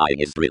satisfying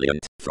is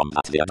brilliant, from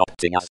that the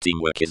adopting as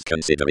teamwork is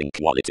considering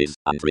qualities,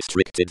 and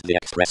restricted the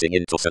expressing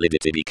into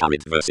solidity be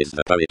carried versus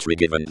the poetry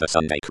given the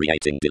Sunday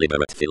creating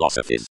deliberate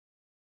philosophies.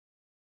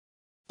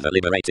 The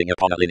liberating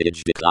upon a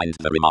lineage declined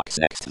the remarks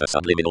next the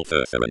subliminal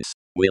furtherance.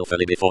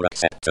 Willfully before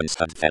acceptance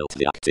had felt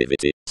the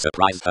activity,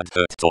 surprise had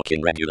hurt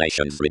talking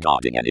regulations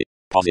regarding any.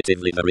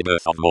 Positively the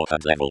rebirth of more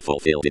had level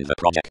fulfilled in the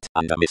project,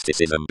 and a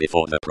mysticism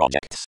before the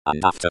projects,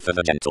 and after for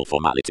the gentle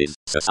formalities,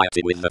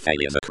 society with the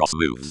failures across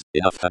moves,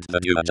 enough had the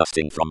due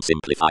adjusting from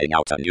simplifying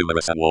out a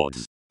numerous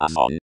awards. As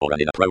on, or an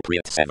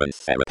inappropriate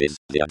seventh therapies,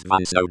 the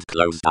advance node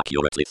closed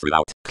accurately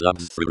throughout,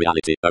 clubs through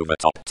reality, over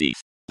top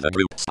teeth. The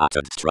group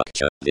scattered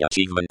structure, the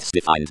achievements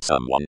defined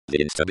someone,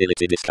 the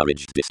instability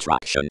discouraged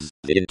distractions,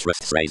 the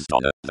interests raised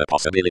honor, the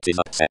possibilities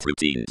upset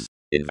routines.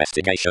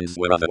 Investigations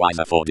were otherwise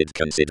afforded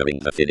considering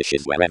the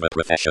finishes wherever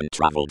profession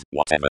travelled,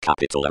 whatever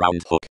capital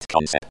around hooked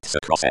concepts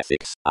across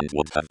ethics, and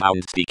would have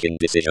bound speaking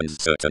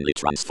decisions certainly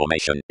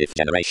transformation, if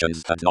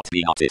generations had not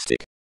been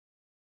artistic.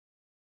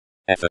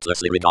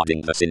 Effortlessly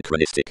regarding the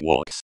synchronistic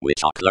walks,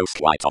 which are close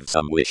quite of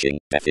some wishing,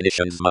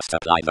 definitions must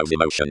apply those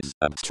emotions,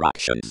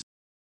 abstractions.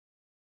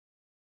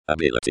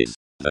 Abilities.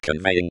 The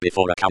conveying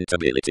before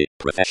accountability,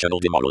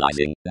 professional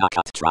demoralizing, knack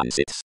at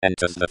transits,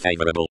 enters the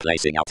favorable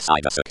placing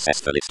outside a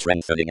successfully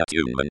strengthening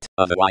attunement,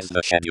 otherwise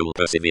the schedule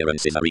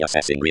perseverance is a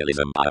reassessing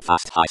realism by a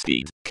fast high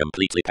speed,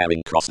 completely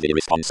pairing cross the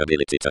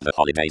irresponsibility to the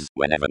holidays,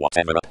 whenever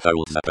whatever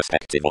upholds a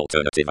perspective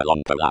alternative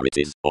along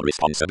polarities, or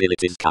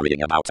responsibilities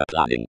carrying about a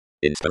planning.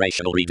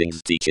 Inspirational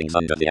readings teachings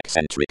under the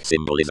eccentric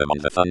symbolism on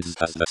the funds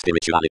as the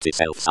spirituality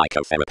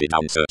self-psychotherapy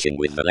down searching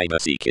with the labor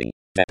seeking,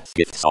 depth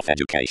gifts of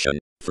education,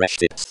 fresh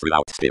tips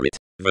throughout spirit,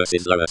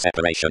 versus lower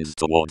separations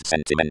toward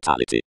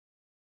sentimentality.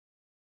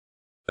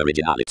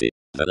 Originality.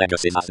 The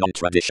legacies as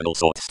non-traditional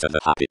thoughts to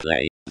the happy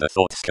play, the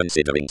thoughts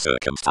considering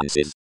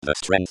circumstances, the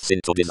strengths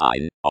into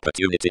design,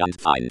 opportunity and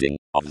finding,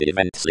 of the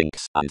events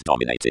links and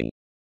dominating.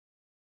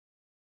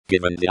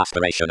 Given the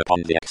aspiration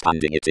upon the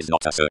expanding it is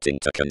not asserting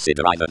to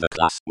consider either the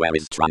class where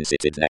is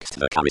transited next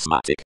the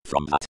charismatic,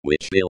 from that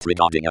which built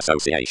regarding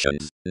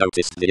associations,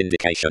 noticed the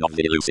indication of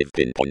the elusive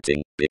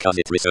pinpointing, because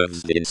it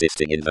reserves the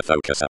insisting in the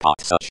focus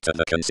apart such to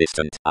the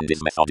consistent, and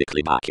is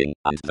methodically backing,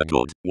 and the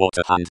good,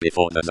 water hand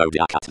before the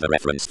zodiac at the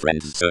reference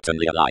friends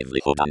certainly a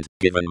livelihood and,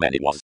 given many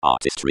was,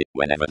 artistry,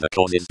 whenever the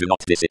causes do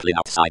not discipline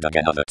outside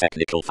again other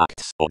technical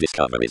facts or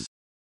discoveries.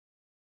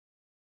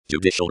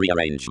 Judicial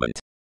rearrangement.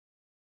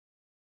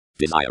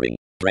 Desiring,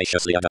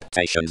 graciously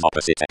adaptations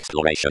opposite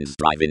explorations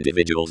drive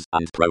individuals,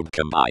 and probe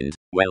combined,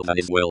 well then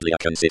is worldly a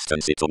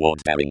consistency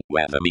toward bearing,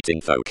 where the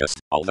meeting focused,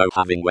 although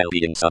having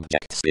well-being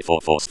subjects before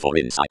force for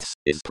insights,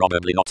 is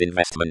probably not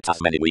investment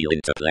as many wheel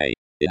into play.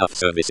 Enough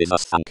services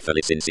us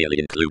thankfully sincerely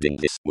including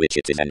this, which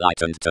it is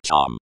enlightened to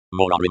charm.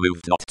 More are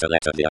removed not to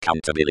letter the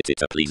accountability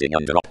to pleasing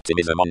under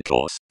optimism on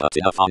course, but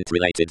enough aren't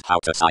related how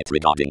to cite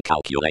regarding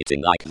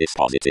calculating like this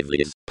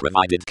positively is,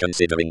 provided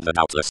considering the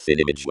doubtless thin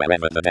image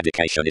wherever the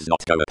dedication is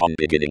not go upon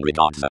beginning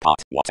regards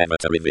apart, whatever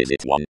to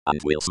revisit one, and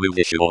will smooth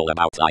issue all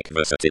about like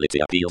versatility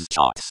appeals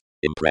charts.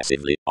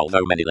 Impressively,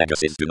 although many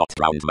legacies do not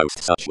ground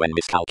most such when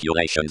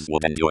miscalculations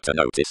would endure to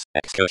notice,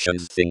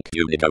 excursions think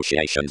due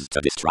negotiations to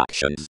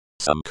distractions,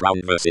 some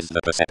crown versus the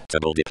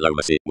perceptible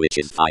diplomacy, which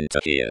is fine to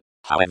hear.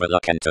 However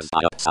luck enters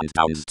by ups and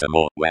downs to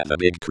more, where the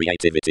big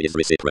creativity is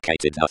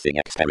reciprocated nothing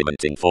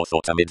experimenting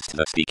forethought amidst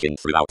the speaking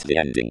throughout the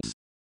endings.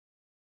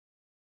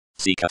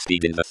 Seek a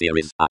speed in the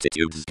theories,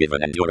 attitudes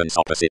given endurance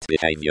opposite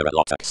behavior a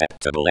lot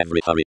acceptable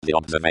every hurry, the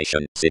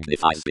observation,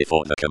 signifies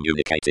before the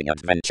communicating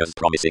adventures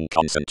promising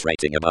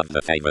concentrating above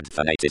the favoured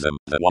fanatism,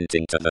 the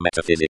wanting to the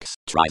metaphysics,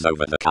 tries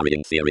over the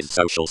carrying theories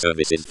social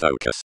services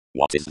focus.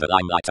 What is the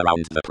limelight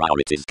around the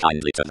priorities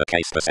kindly to the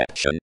case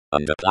perception,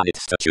 under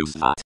planets to choose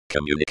that,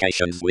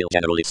 communications will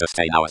generally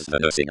sustain ours the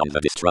nursing on the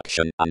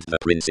destruction, and the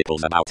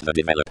principles about the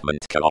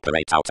development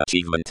cooperate out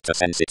achievement to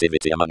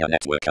sensitivity among a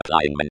network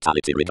applying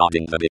mentality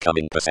regarding the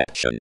becoming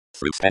perception.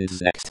 through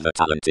spends next the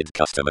talented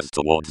customers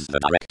towards the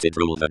directed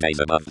rule the days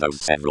above those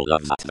several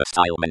love that the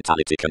style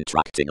mentality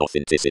contracting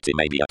authenticity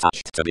may be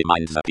attached to the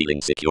mind's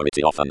appealing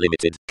security of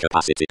unlimited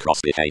capacity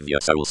cross behavior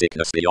soul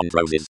sickness beyond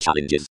roses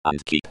challenges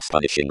and keeps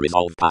punishing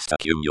resolve past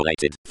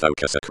accumulated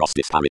focus across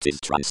disparities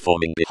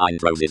transforming behind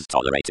roses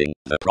tolerating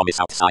the promise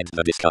outside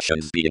the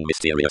discussions being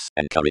mysterious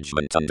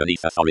encouragement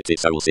underneath authority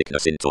soul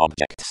sickness into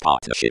objects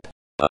partnership.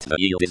 But the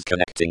yield is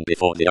connecting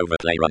before the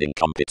overplay running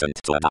competent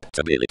to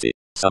adaptability.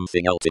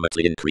 Something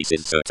ultimately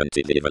increases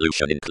certainty the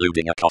evolution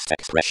including a cost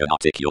expression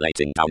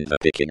articulating down the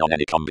picking on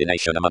any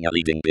combination among a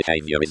leading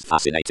behavior is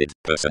fascinated.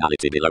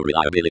 Personality below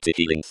reliability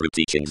healing through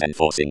teachings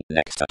enforcing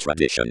next a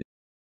tradition.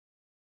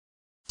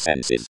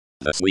 Senses.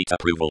 The sweet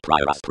approval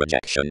prior as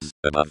projections,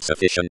 above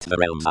sufficient the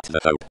realm that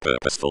the hope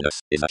purposefulness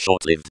is a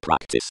short-lived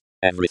practice.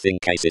 Everything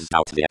cases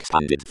out the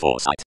expanded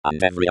foresight,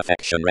 and every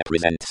affection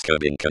represents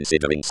curbing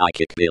considering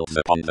psychic builds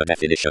upon the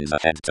definitions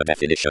ahead to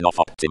definition of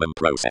optimum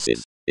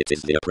processes. It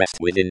is the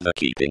oppressed within the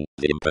keeping,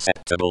 the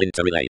imperceptible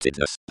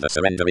interrelatedness, the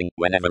surrendering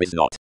whenever is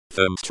not.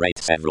 Firm straight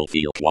several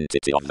feel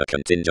quantity of the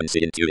contingency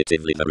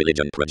intuitively the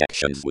religion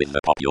projections with the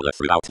popular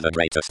throughout the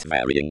greatest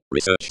varying,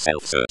 research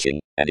self-searching,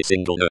 any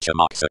single nurture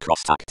marks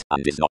across tact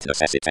and is not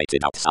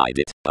necessitated outside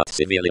it, but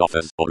severely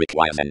offers or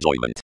requires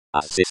enjoyment.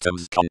 As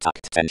systems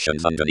contact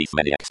tensions underneath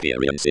many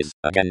experiences,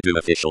 again do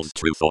officials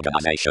truth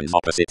organizations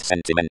opposite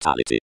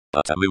sentimentality.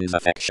 But a moon's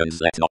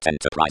affections let not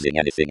enterprising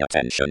anything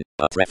attention,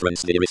 but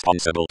reference the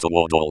irresponsible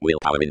toward all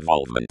willpower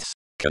involvements.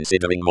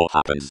 Considering more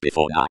happens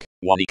before lack,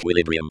 one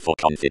equilibrium for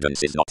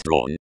confidence is not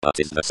drawn, but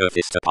is the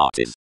surface to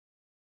parties.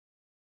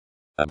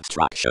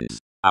 Abstractions.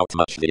 Out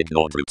much the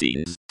ignored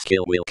routines,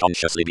 skill will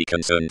consciously be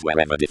concerned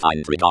wherever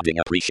defined regarding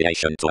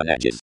appreciation to an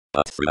edges,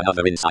 but through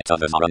another insight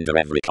others are under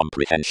every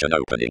comprehension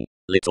opening.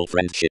 Little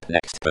friendship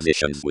next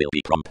positions will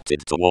be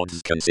prompted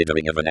towards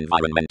considering of an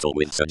environmental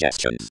with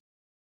suggestions.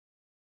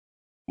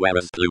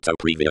 Whereas Pluto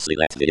previously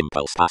let the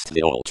impulse past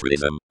the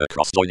altruism,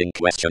 across joining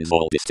questions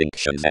all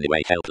distinctions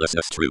anyway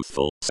helplessness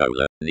truthful,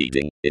 solar,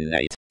 needing,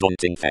 innate,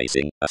 daunting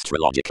facing,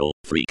 astrological,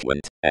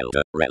 frequent,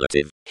 elder,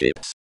 relative,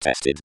 hips,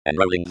 tested,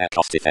 enrolling their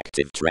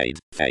cost-effective trade,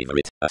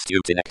 favorite,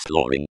 astute in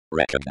exploring,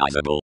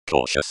 recognizable,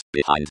 cautious,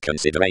 behind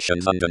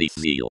considerations underneath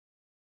zeal.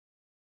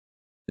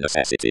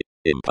 Necessity,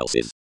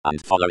 impulses,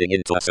 and following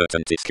into a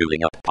certainty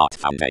schooling up part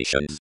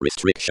foundations,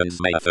 restrictions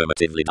may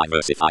affirmatively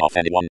diversify off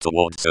anyone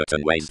towards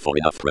certain ways for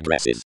enough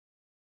progresses.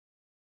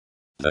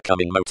 The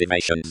coming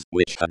motivations,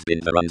 which had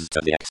been the runs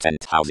to the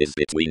extent houses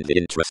between the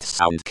interests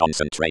sound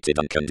concentrated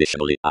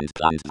unconditionally and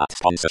planned that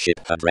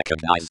sponsorship had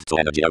recognized to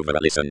energy over a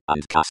listen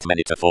and cast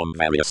many to form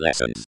various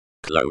lessons.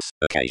 Close,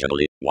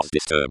 occasionally, was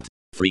disturbed.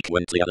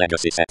 Frequently a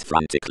legacy set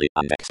frantically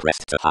and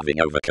expressed to having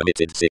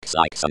overcommitted 6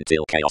 likes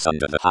until chaos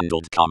under the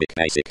handled karmic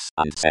basics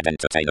and said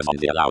entertainers on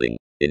the allowing.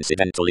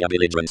 Incidentally a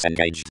belligerence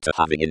engaged to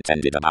having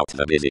intended about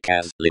the busy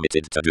cares,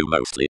 limited to do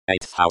mostly,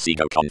 8th house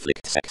ego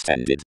conflicts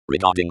extended,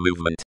 regarding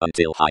movement,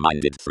 until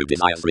high-minded through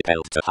desires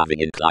repelled to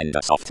having inclined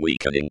a soft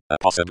weakening, a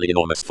possibly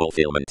enormous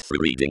fulfillment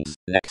through readings,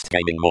 next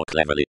gaming more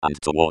cleverly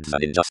and towards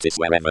an injustice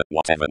wherever,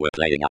 whatever were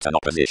playing at an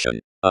opposition.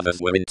 Others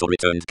were into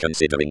returned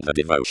considering the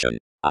devotion,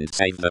 and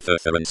save the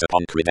furtherance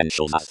upon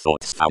credentials as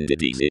thoughts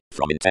founded easy,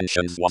 from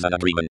intentions was an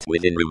agreement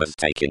within rumors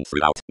taking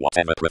throughout,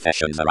 whatever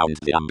professions around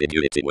the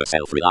ambiguity were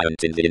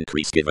self-reliant in the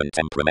increase given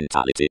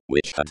temperamentality,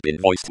 which had been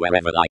voiced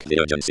wherever like the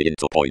urgency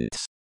into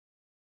points.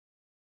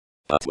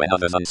 But when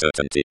others'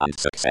 uncertainty and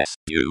success,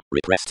 you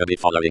repress to be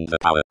following the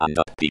power and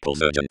up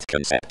people's urgent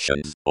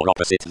conceptions, or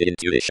opposite the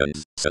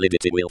intuitions,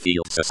 solidity will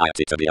feel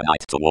society to be a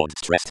night towards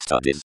stressed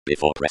studies,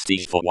 before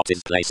prestige for what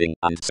is placing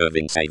and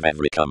serving save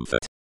every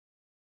comfort.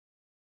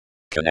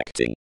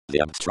 Connecting. The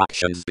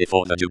abstractions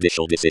before the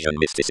judicial decision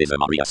mysticism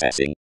are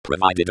reassessing,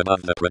 provided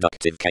above the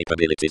productive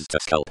capabilities to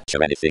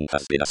sculpture anything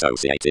has been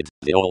associated,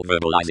 the all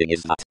verbalizing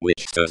is that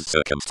which stirs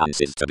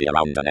circumstances to be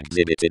around an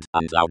exhibited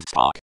and loud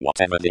spark,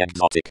 whatever the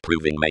exotic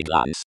proving may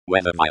glance,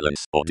 whether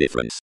violence or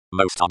difference.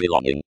 Most are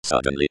belonging,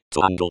 suddenly,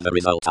 to angle the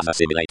result as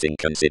assimilating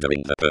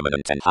considering the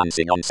permanent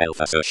enhancing on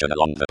self-assertion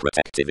along the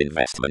protective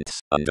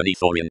investments,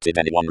 underneath oriented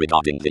anyone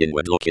regarding the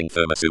inward-looking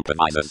firmer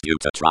supervisors due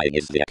to trying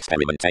is the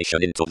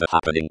experimentation into the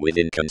happening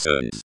within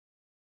concerns.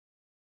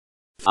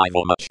 5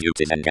 or much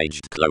duties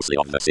engaged closely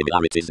of the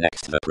similarities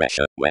next the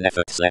pressure, when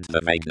efforts led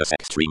the vagueness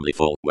extremely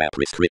full, where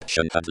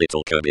prescription had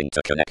little curbing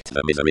to connect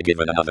the misery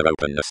given another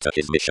openness to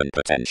his mission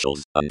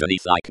potentials,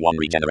 underneath like one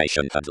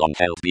regeneration had long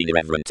held been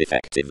irreverent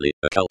effectively,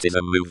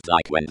 occultism moved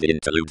like when the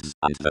interludes,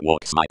 and the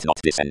walks might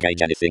not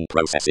disengage anything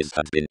processes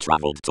had been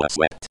travelled to a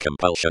swept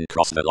compulsion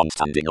cross the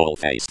long-standing all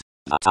faced.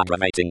 That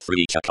aggravating through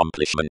each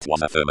accomplishment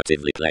was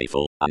affirmatively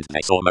playful, and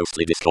they saw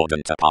mostly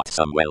discordant apart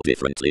some well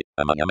differently,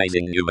 among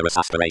amazing numerous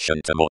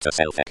aspiration to more to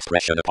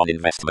self-expression upon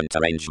investment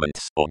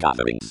arrangements, or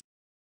gatherings.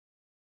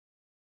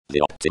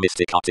 The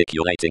optimistic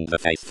articulating the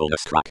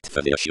faithfulness cracked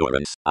for the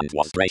assurance, and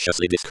was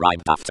graciously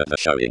described after the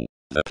showing.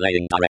 The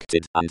playing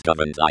directed and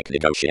governed like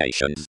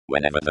negotiations,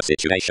 whenever the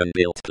situation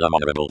built plumb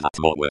honorable that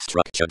more were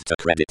structured to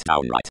credit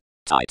downright.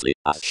 Tightly,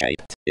 as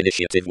shaped,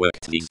 initiative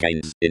worked these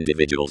gains,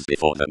 individuals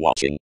before the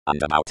watching,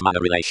 and about manner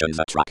relations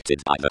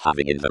attracted by the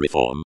having in the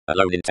reform,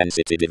 alone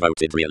intensity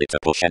devoted really to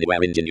push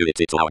anywhere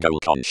ingenuity to our goal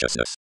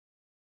consciousness.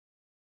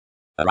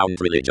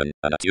 Around religion,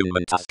 an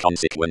attunement has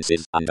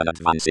consequences, and an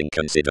advancing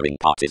considering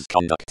party's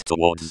conduct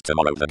towards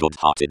tomorrow the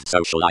good-hearted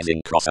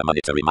socializing cross a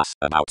monetary mass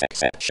about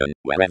exception,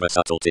 wherever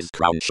subtleties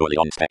crown surely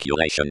on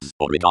speculations,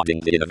 or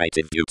regarding the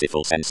innovative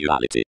beautiful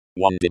sensuality.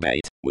 One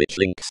debate, which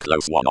links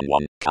close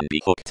one-on-one, can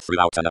be hooked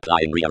throughout an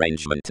applying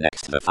rearrangement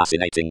next the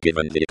fascinating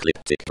given the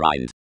ecliptic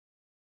grind.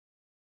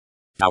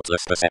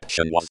 Doubtless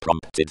perception was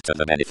prompted to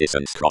the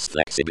beneficence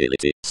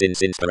cross-flexibility,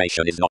 since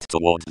inspiration is not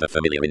toward the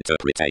familiar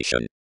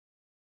interpretation.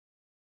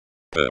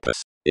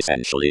 Purpose,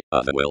 essentially,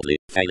 otherworldly,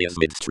 failures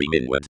midstream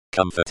inward,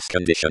 comforts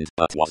conditioned,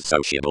 but was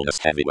sociableness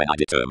heavy when I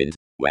determined,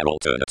 where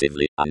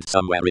alternatively, and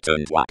somewhere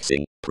returned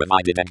waxing,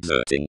 provided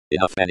exerting,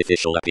 enough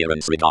beneficial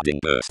appearance regarding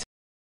burst.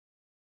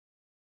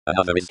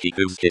 Another is he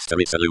whose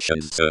history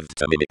solutions served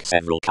to mimic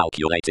several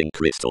calculating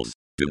crystals.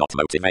 Do not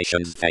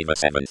motivations favor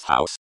 7th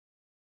house?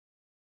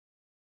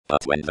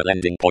 But when the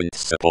lending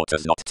points support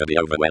us not to be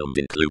overwhelmed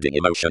including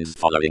emotions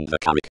following the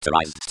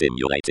characterized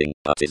stimulating,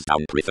 but is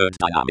down preferred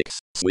dynamics,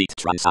 sweet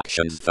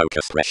transactions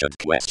focus pressured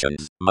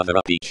questions, mother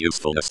up each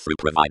usefulness through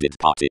provided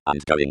party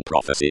and going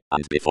prophecy,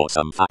 and before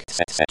some facts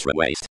etc.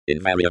 waste,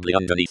 invariably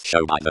underneath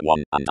show by the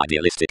one, and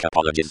idealistic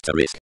apologies to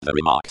risk, the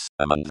remarks,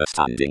 among the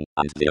standing,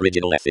 and the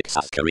original ethics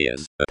as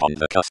careers, upon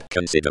the cusp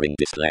considering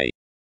display.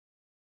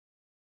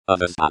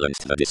 Others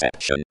balanced the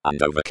deception, and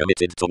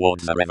overcommitted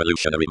towards a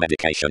revolutionary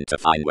medication to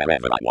find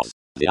wherever I was.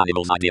 The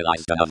animals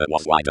idealized another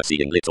was wider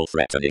seeing little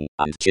threatening,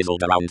 and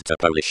chiseled around to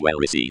Polish well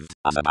received,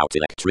 as about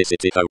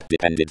electricity hope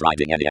depended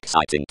riding any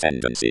exciting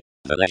tendency.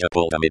 The leisure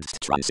pulled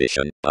amidst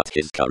transition, but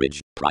his courage,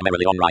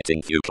 primarily on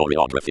writing few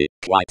choreography,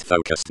 quite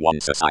focused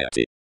one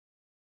society.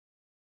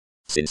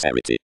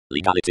 Sincerity,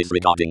 legalities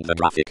regarding the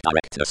graphic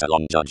directness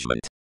along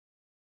judgment.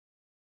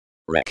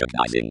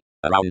 Recognizing.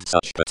 Around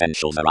such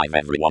potentials arrive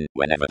everyone,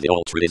 whenever the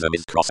altruism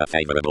is cross a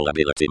favorable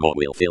ability more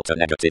will filter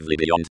negatively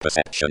beyond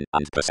perception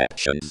and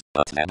perceptions,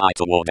 but thereby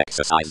toward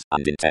exercise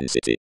and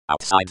intensity.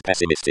 Outside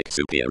pessimistic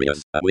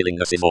superiors, a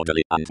willingness is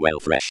orderly and well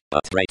fresh,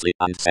 but greatly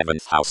and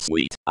 7th house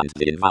sweet, and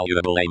the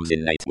invaluable aims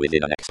innate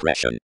within an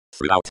expression.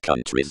 Throughout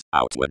countries,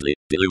 outwardly,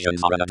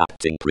 delusions are an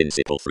adapting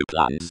principle through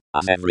plans,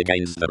 as every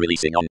gains the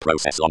releasing on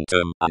process long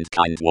term, and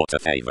kind water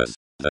favors.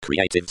 The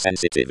creative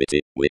sensitivity,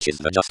 which is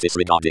the justice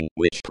regarding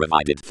which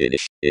provided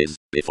finish, is,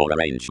 before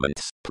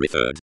arrangements,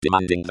 preferred,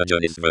 demanding the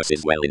journeys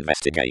versus well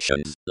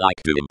investigations,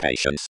 like do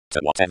impatience, to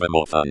whatever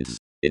more funds.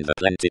 In the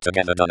plenty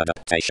together done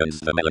adaptations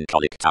the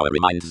melancholic tower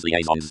reminds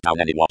liaisons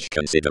down any watch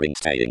considering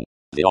staying.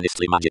 The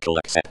honestly magical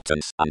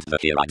acceptance, and the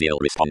here ideal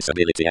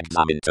responsibility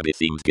examined to be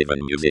themes given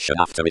musician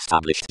after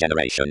established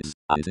generations,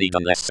 and need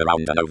unless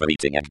surround an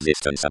overeating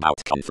existence about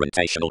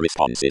confrontational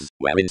responses,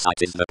 where insight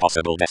is the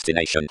possible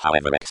destination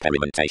however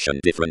experimentation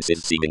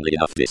differences seemingly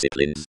enough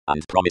disciplines,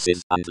 and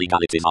promises, and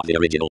legalities are the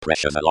original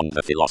pressures along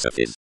the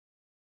philosophies.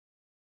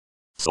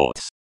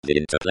 Sorts. The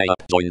interplay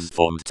up joins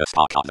formed to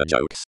spark other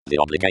jokes, the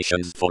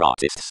obligations for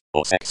artists,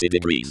 or sexy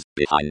degrees,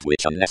 behind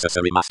which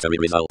unnecessary mastery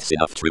results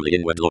enough truly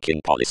inward-looking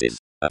policies.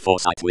 A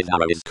foresight with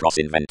arrow is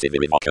cross-inventive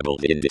irrevocable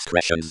the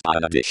indiscretions by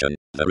an addition,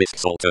 the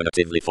risks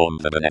alternatively form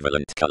the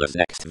benevolent colours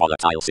next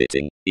volatile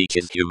sitting, each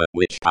is humour,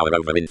 which power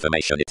over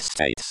information it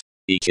states.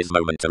 Each is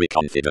momentary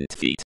confident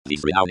feat,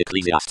 these renowned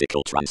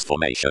ecclesiastical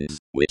transformations,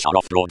 which are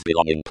off-road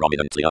belonging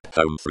prominently up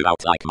home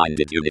throughout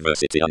like-minded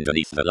university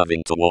underneath the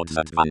loving towards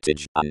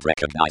advantage, and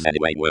recognize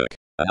anyway work.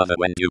 Another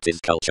when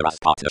duties culture as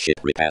partnership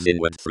repairs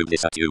inward through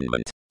this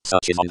attunement.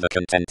 Such is on the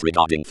content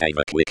regarding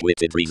favor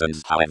quick-witted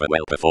reasons however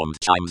well performed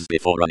chimes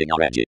before running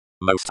are edgy.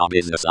 Most are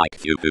business-like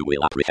few who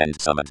will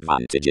apprehend some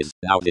advantages,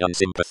 now the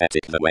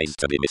unsympathetic the ways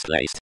to be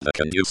misplaced, the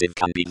conducive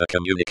can be the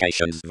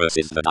communications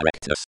versus the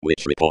directness,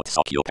 which reports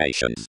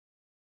occupations.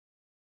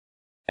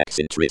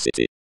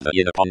 Eccentricity, the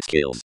yin upon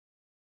skills.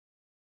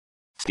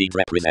 Speed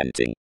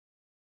representing.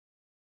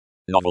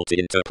 Novelty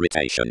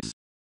interpretations.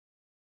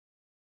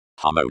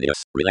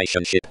 Harmonious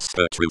relationships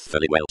spur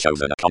truthfully well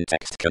chosen a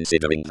context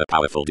considering the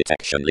powerful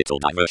detection little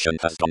diversion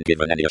has gone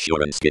given any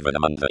assurance given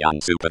among the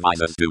young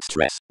supervisors do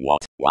stress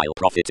what, while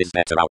profit is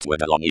better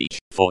outward along each,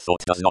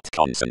 forethought does not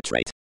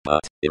concentrate,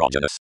 but,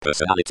 erogenous,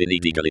 personality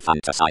need eagerly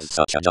fantasize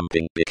such a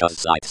jumping because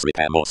sights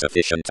repair more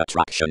sufficient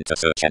attraction to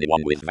search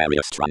anyone with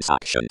various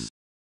transactions.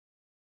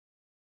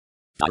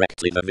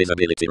 Directly the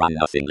visibility ran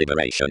nothing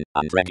liberation,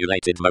 and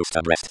regulated most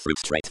abreast through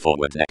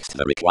straightforward next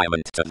the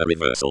requirement to the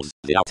reversals,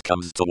 the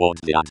outcomes toward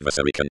the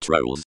adversary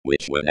controls,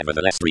 which were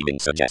nevertheless dreaming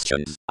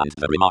suggestions, and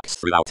the remarks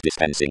throughout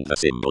dispensing the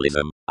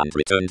symbolism, and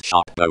returned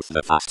sharp both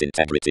the fast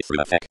integrity through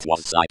effect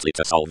was slightly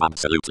to solve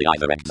absolutely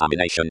either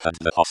examination had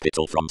the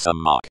hospital from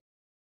some mark.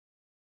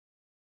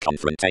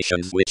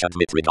 Confrontations which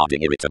admit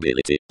regarding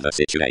irritability, the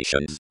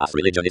situations, as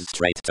religion is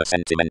straight to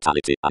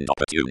sentimentality and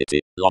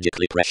opportunity,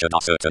 logically pressured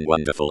are certain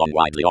wonderful on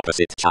widely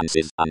opposite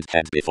chances, and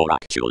head before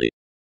actually.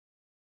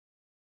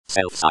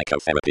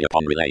 Self-psychotherapy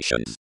upon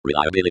relations,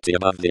 reliability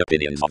above the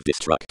opinions of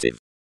destructive.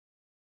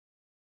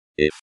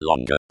 if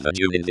longer, the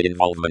June in the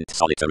involvement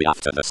solitary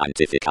after the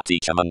scientific at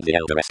each among the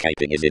elder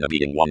escaping is in a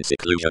being one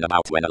seclusion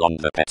about when along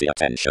the petty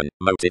attention,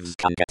 motives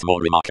can get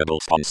more remarkable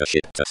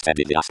sponsorship to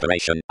steady the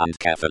aspiration and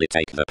carefully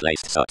take the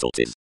placed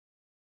subtleties.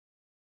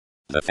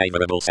 The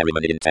favourable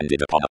ceremony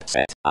intended upon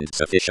upset, and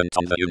sufficient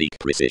on the unique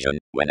precision,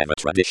 whenever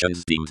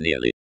traditions deemed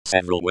nearly.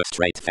 Several were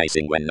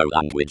straight-facing when no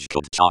language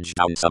could charge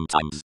down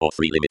sometimes, or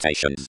free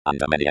limitations,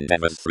 under many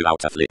endeavours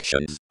throughout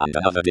afflictions, and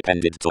another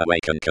depended to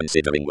awaken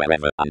considering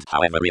wherever and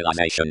however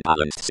realization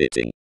balanced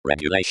sitting.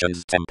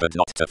 Regulations tempered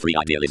not to free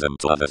idealism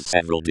to others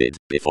several did,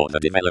 before the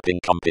developing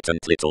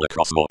competent little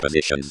across more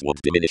positions would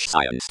diminish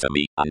science to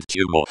me, and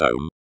chew more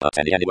home, but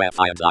anywhere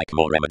fired like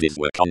more remedies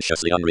were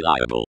consciously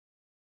unreliable.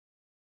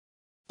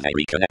 They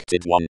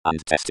reconnected one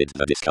and tested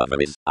the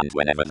discoveries, and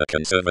whenever the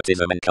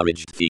conservatism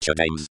encouraged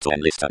featured aims to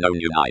enlist a known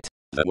unite,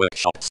 the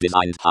workshops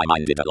designed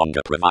high-minded a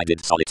longer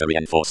provided solitary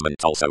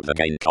enforcement also the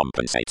gain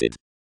compensated.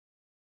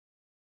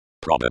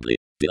 Probably,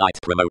 delight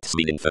promotes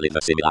meaningfully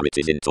the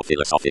similarities into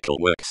philosophical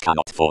works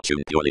cannot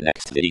fortune purely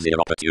next the easier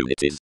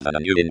opportunities than a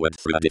new inward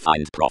through a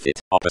defined profit,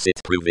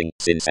 opposite proving,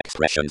 since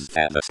expressions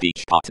fare the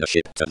speech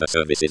partnership to the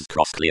services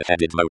cross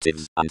clear-headed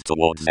motives and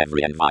towards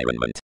every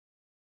environment.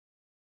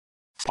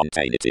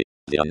 Spontaneity.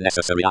 The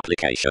unnecessary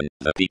application,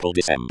 the people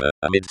December,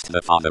 amidst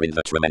the father in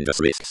the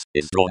tremendous risks,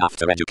 is drawn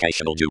after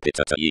educational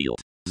Jupiter to yield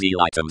zeal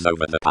items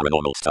over the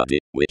paranormal study,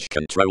 which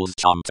controls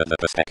charm to the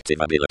perspective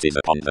abilities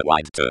upon the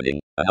wide turning,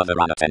 another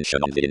an attention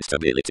on the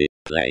instability,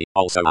 play,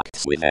 also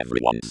acts with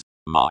everyone's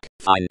mark,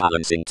 fine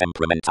balancing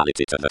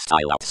temperamentality to the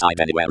style outside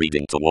anywhere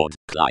reading toward,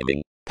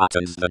 climbing,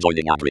 patterns the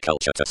joining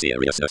agriculture to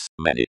seriousness,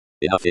 many.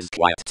 Enough is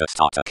quiet to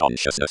start a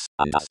consciousness,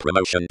 and as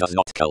promotion does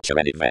not culture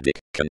any Vedic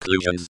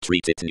conclusions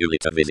treat it newly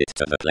to visit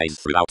to the plays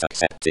throughout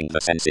accepting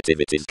the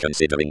sensitivities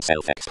considering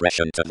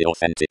self-expression to the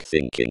authentic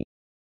thinking.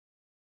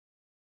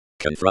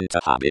 Confront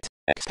a habit,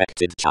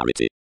 expected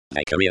charity.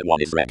 A career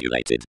one is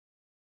regulated.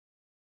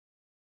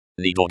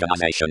 Need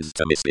organizations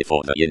to miss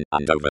before the yin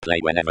and overplay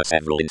whenever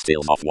several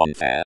instills off one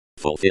fair.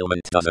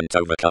 Fulfillment doesn't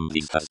overcome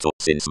these has to,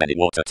 since many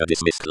water to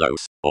dismiss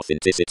close.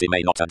 Authenticity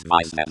may not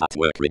advise them at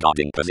work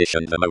regarding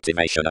position the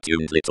motivation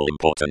attuned little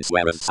importance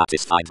whereas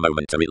satisfied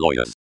momentary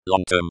lawyers.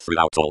 Long-term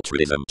throughout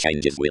altruism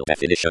changes will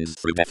definitions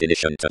through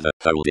definition to the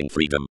holding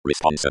freedom,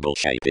 responsible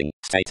shaping.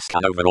 States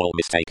can overall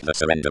mistake the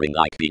surrendering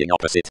like being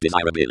opposite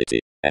desirability.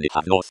 Any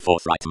have north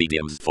forthright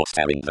mediums for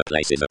staring the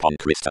places upon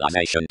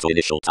crystallization to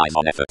initial time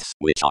on efforts,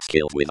 which are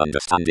skilled with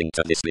understanding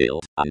to this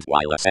build, and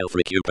while a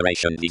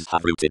self-recuperation these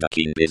have rooted a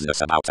keen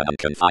business about an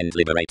unconfined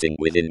liberating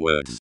within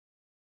words.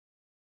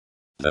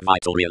 The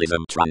vital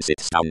realism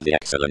transits down the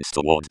excellence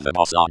toward the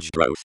boss large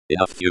growth,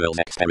 enough fuels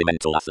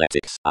experimental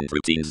athletics, and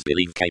routines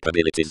believe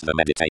capabilities the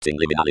meditating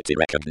liminality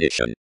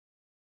recognition.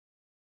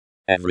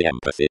 Every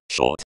empathy,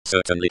 short,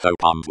 certainly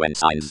hope armed when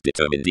signs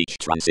determined each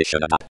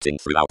transition adapting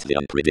throughout the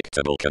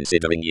unpredictable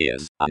considering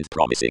years, and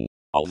promising,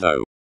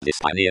 although, this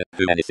pioneer,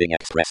 who anything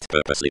expressed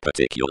purposely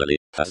particularly,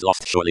 has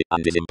lost surely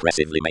and is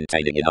impressively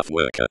maintaining enough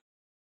worker.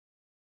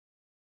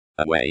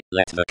 Away,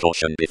 let the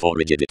caution before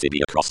rigidity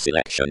be across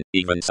selection,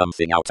 even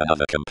something out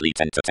another complete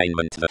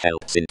entertainment that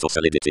helps into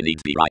solidity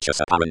need be righteous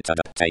apparent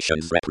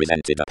adaptations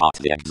represented apart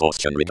the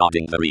exhaustion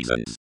regarding the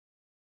reasons.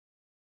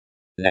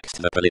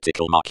 Next the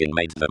political marking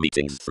made the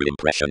meetings through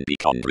impression be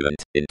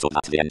congruent, into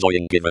that the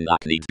enjoying given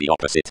lack need be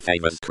opposite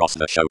favours cross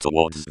the show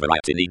towards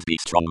variety need be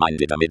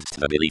strong-minded amidst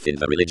the belief in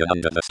the religion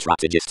under the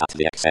strategist at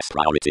the excess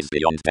priorities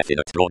beyond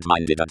definite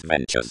broad-minded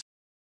adventures.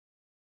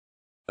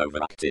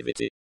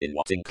 Overactivity, in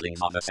what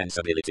inklings are the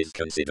sensibilities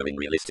considering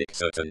realistic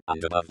certain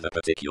and above the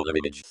particular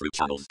image through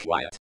channels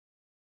quiet.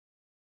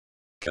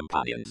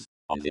 Companions.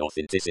 On the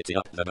authenticity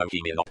up the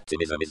bohemian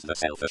optimism is the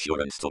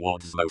self-assurance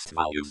towards most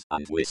values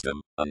and wisdom,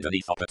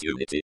 underneath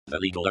opportunity, the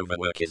legal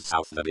overwork is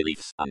south the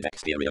beliefs and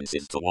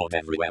experiences toward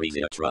everywhere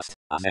easier trust,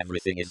 as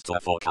everything is to a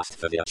forecast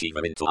for the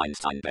achiever into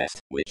Einstein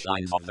best, which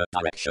lines of the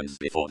directions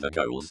before the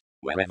goals,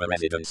 wherever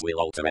residence will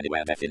alter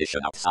anywhere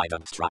definition outside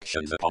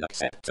abstractions upon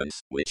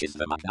acceptance, which is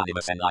the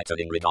magnanimous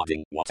enlightening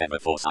regarding whatever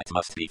foresight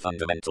must be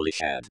fundamentally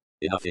shared.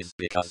 Enough is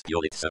because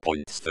Pulitzer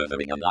points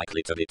furthering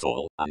unlikely to be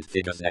tall, and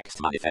figures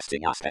next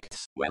manifesting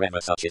aspects,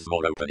 wherever such is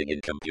more opening in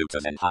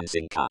computers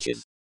enhancing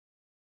catches.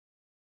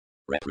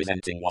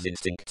 Representing was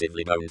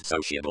instinctively boned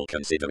sociable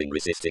considering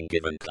resisting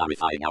given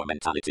clarifying our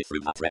mentality through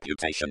that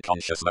reputation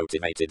conscious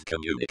motivated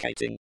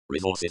communicating.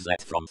 Resources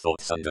let from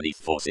thoughts underneath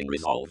forcing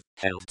resolve,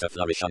 held to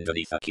flourish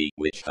underneath a key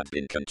which had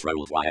been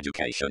controlled by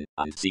education,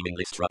 and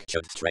seemingly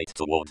structured straight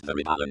toward the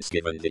rebalance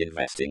given the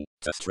investing,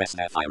 to stress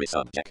their fiery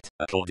subject,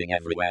 according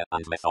everywhere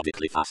and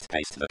methodically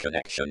fast-paced the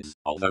connections,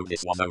 although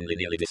this was only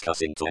nearly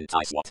discussing to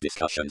entice what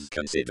discussions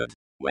considered.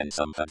 When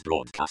some had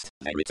broadcast,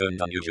 they returned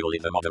unusually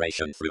the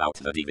moderation throughout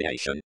the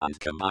deviation, and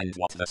combined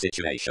what the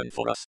situation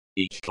for us.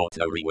 Each caught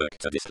no rework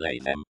to display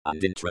them,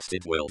 and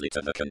interested worldly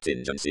to the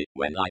contingency,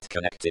 when light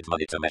connected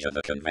money to measure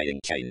the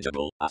conveying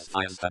changeable, as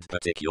fires had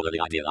particularly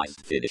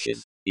idealized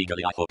finishes.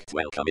 Eagerly I hooked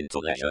welcome into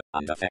leisure,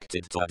 and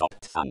affected to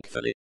adopt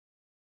thankfully.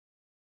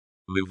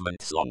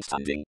 movements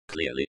long-standing,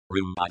 clearly,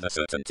 room by the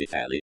certainty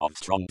fairly, of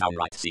strong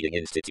downright seeing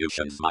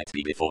institutions might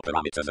be before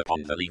parameters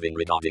upon the leaving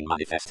regarding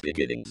manifest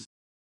beginnings.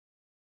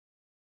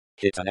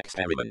 Hit an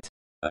experiment.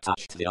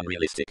 Attached the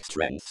unrealistic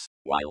strengths,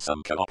 while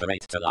some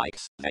cooperate to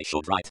likes, they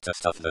should write to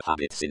stuff the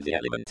habits in the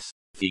elements.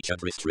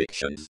 Featured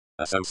restrictions,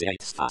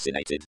 associates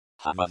fascinated,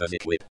 have others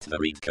equipped the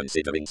read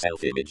considering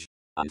self-image,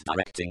 and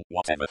directing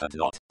whatever had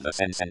not, the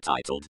sense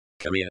entitled,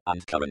 career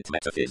and current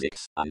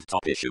metaphysics, and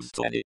top issues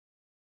to any.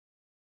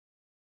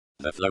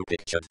 The flow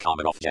pictured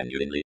calmer off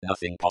genuinely,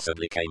 nothing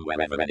possibly came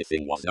wherever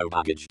anything was no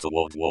baggage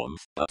toward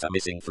warmth, but a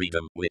missing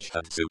freedom, which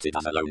had suited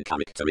as alone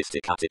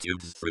characteristic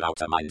attitudes throughout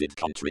a minded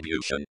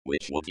contribution,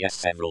 which would yes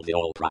several the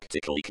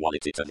all-practical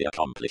equality to the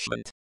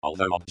accomplishment.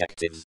 Although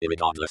objectives,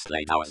 irregardless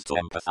played ours to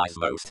empathize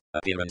most,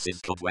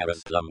 appearances could wear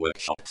as plum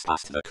workshops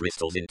passed the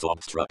crystals into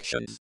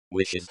obstructions.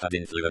 Wishes had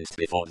influenced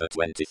before the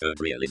 23rd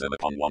realism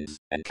upon one's,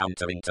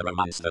 encountering to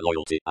romance the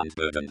loyalty and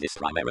burden this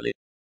primarily.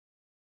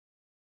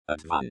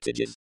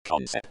 Advantages,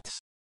 concepts.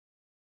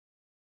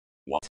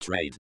 What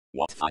trade?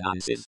 What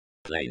finances?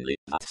 Plainly,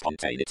 that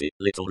spontaneity,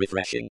 little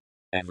refreshing.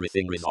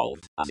 Everything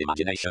resolved, as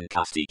imagination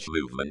cast each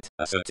movement,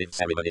 assertive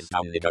ceremonies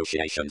down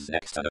negotiations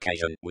next an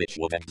occasion, which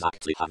would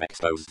exactly have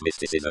exposed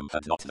mysticism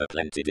had not the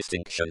plenty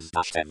distinctions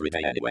dashed every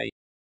day anyway.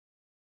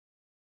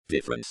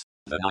 Difference.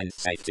 The ninth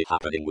safety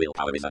happening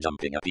willpower is a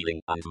jumping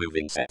appealing and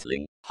moving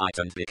settling,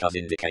 heightened because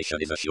indication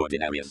is assured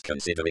in areas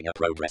considering a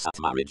progress at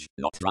marriage,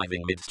 not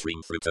driving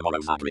midstream through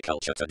tomorrow's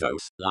agriculture to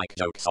dose, like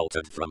jokes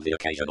altered from the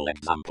occasional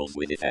examples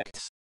with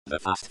effects. The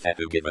fast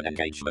fehu given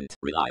engagement,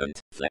 reliant,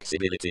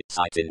 flexibility,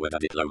 sight inward a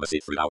diplomacy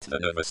throughout the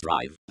nervous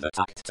drive, the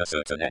tact to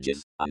certain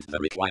edges, and the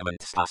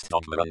requirements past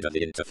dogma under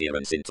the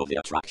interference into the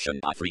attraction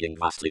by freeing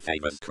vastly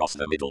favors cross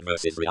the middle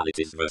versus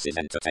realities versus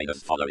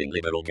entertainers following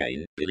liberal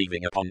gain,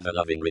 believing upon the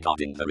loving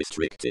regarding the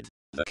restricted.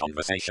 The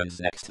conversations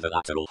next the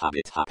lateral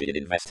habit happy in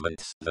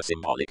investments, the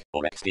symbolic,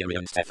 or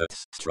experienced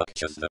efforts,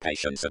 structures the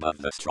patience above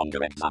the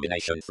stronger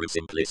examination through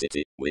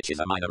simplicity, which is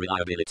a minor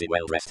reliability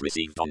well rest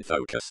received on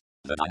focus.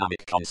 The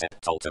dynamic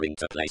concept altering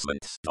to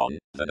placements, on,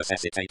 the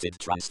necessitated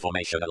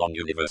transformation along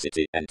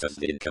university enters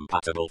the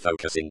incompatible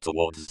focusing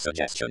towards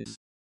suggestions.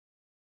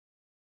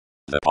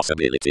 The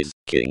possibilities,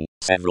 king,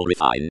 several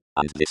refine,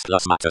 and this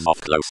plus matters off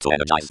close to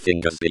energized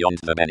fingers beyond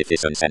the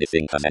beneficence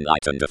anything has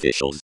enlightened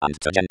officials, and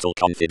to gentle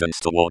confidence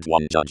toward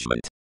one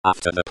judgment.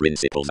 After the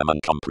principles among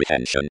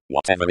comprehension,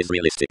 whatever is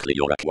realistically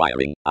you're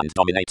acquiring, and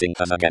dominating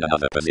has again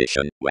another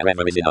position,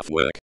 wherever is enough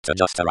work, to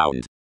just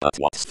around. But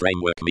what's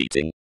framework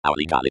meeting, our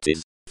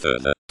legalities?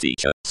 Further,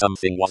 teacher,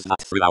 something was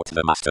that throughout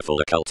the masterful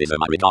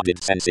occultism I regarded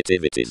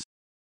sensitivities.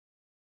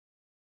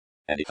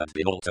 And it had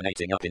been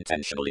alternating up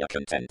intentionally a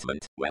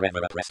contentment, wherever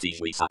a prestige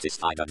we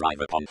satisfied a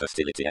drive upon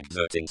hostility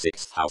exerting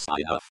sixth house high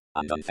enough,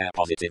 and unfair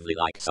positively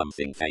like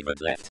something favored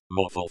left,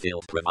 more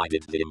fulfilled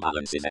provided the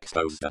imbalances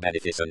exposed the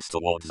beneficence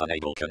towards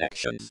unable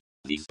connections.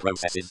 These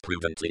processes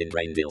prudently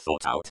ingrained ill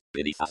thought out,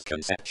 beneath as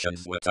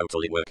conceptions were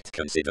totally worked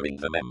considering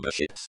the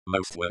memberships,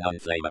 most were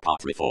non-flame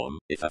apart reform,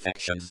 if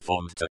affections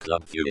formed to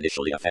club few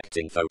initially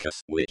affecting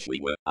focus, which we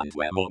were, and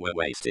where more were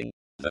wasting.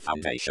 The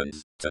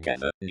foundations,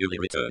 together, newly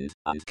returned,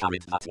 and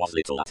carried that was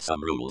little at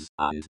some rules,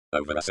 and,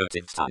 over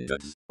assertive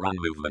standards, ran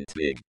movement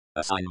big.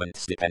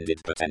 Assignments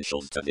depended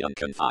potentials to the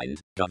unconfined,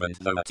 governed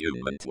though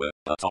attunement were,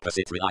 but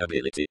opposite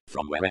reliability,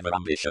 from wherever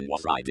ambition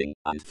was riding,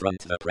 and front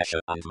the pressure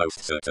and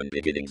most certain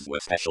beginnings were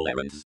special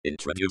errands,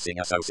 introducing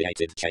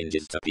associated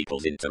changes to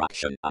people's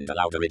interaction, and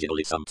allowed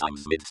originally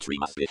sometimes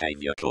midstream as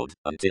behavior could,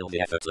 until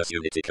the effortless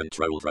unity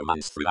controlled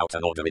romance throughout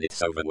an order in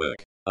its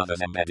overwork.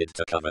 Others embedded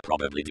to cover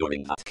probably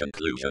during that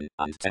conclusion,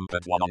 and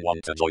tempered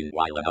one-on-one to join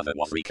while another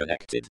was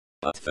reconnected.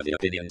 But for the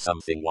opinion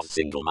something was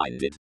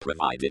single-minded,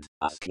 provided,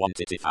 as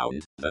quantity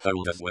found, the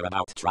holders were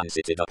about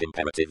transited up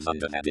imperatives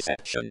under their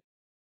deception.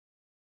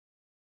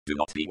 Do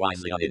not be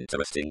wisely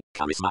uninteresting,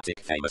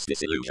 charismatic famous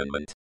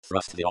disillusionment,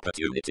 thrust the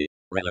opportunity,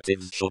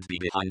 relatives should be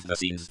behind the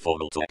scenes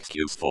formal to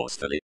excuse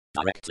forcefully,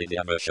 directly the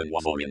aversion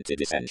was oriented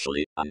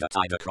essentially, and a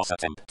tide across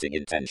attempting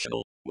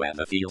intentional, where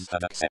the fields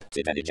had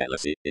accepted any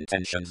jealousy,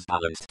 intentions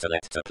balanced to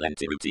let to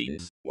plenty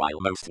routines,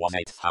 while most was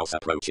 8th house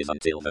approaches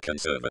until the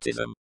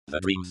conservatism. The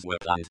dreams were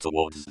planned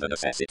towards the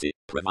necessity,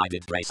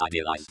 provided grace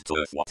idealized to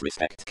earth what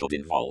respect could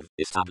involve,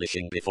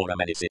 establishing before a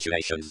many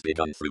situations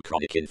begun through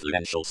chronic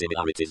influential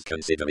similarities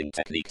considering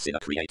techniques in a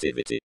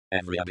creativity.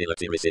 Every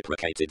ability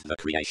reciprocated the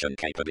creation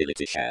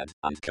capability shared,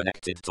 and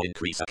connected to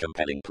increase a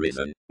compelling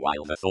prison,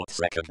 while the thoughts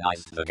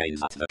recognized the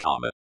gains at the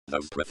karma.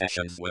 Those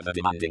professions were the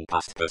demanding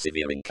past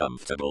persevering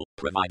comfortable,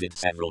 provided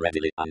several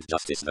readily, and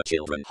justice the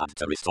children had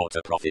to restore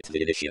to profit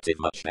the initiative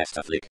much best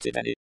afflicted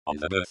any. On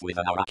the birth with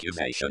our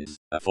accusations,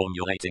 a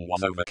formulating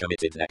was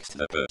overcommitted next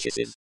the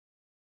purchases.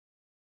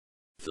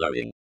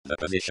 Flowing, the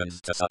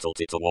positions to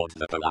subtlety toward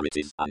the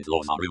polarities and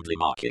laws are rudely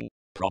marking.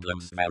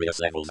 Problems various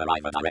levels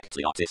arrive a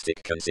directly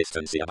artistic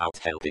consistency about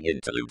helping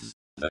interludes.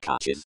 The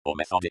catches, or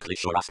methodically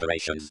sure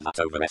aspirations that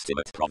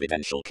overestimate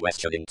providential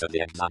questioning to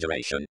the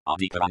exaggeration, are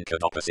deeper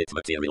anchored opposite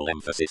material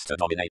emphasis to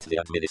dominate the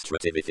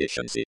administrative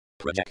efficiency.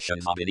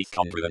 Projections are beneath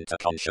congruent to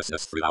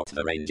consciousness throughout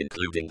the range,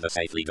 including the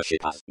safe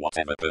leadership as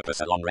whatever purpose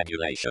along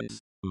regulations.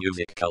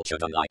 Music culture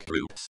unlike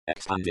groups,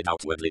 expanded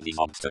outwardly these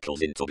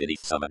obstacles into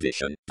beneath some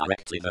addition,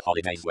 directly the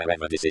holidays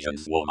wherever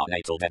decisions warm our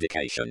natal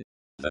dedication.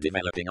 The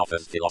developing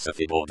offers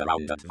philosophy board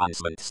around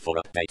advancements for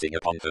updating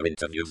upon her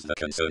interviews the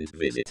concerned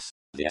visits.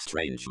 The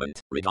estrangement,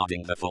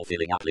 regarding the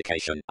fulfilling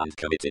application and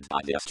committed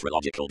by the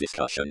astrological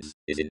discussions,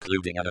 is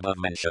including an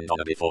above-mentioned on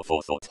a before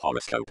forethought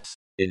horoscopes.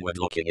 Inward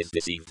looking is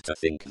deceived to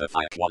think the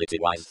fire quality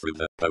wise through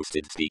the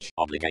posted speech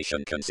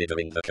obligation,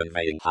 considering the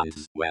conveying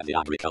hands, where the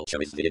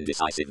agriculture is the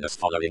indecisiveness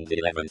following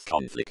the 11th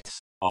conflicts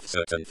of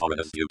certain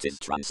foreigners' duties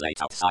translate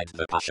outside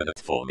the passionate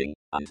forming,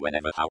 and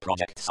whenever how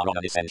projects are on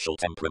an essential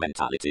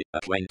temperamentality,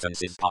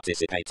 acquaintances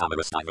participate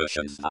amorous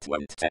diversions that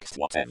won't text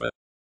whatever.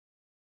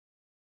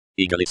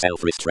 Eagerly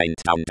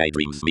self-restraint down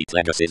daydreams meet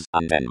legacies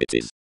and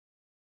enmities.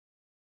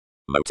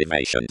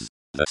 Motivations.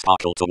 The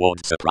sparkle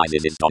towards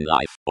surprises is on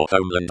life, or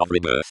homeland of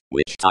rebirth,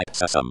 which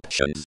types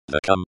assumptions, the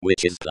come,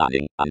 which is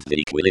planning, and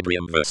the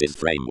equilibrium versus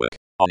framework.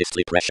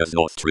 Honestly pressures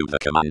north through the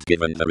command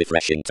given the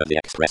refreshing to the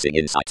expressing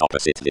insight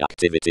opposite the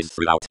activities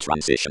throughout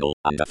transitional,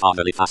 and a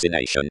fatherly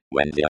fascination,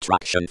 when the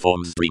attraction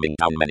forms dreaming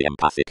down many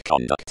empathic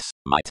conducts,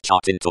 might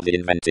chart into the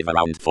inventive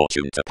around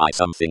fortune to pie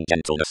something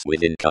gentleness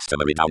within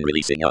customary down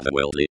releasing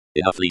otherworldly,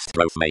 enough least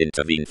growth may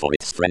intervene for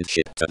its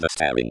friendship to the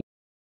staring.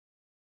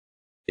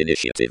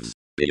 Initiatives.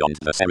 Beyond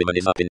the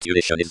ceremonies up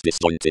intuition is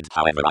disjointed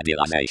however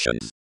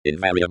idealizations.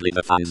 Invariably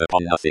the fans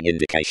upon nothing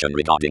indication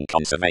regarding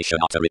conservation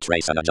are to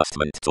retrace an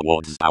adjustment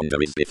towards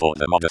boundaries before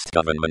the modest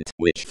government,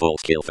 which falls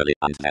skillfully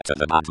and netter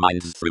the bad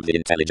minds through the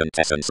intelligent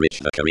essence rich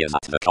the careers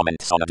at the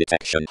comments on a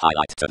detection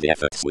highlight to the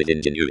efforts with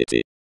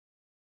ingenuity.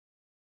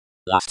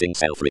 Lasting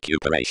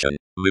self-recuperation,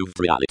 moved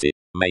reality,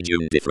 made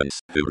you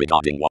difference, who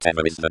regarding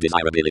whatever is the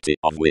desirability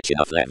of which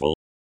enough level.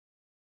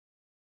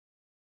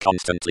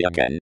 Constantly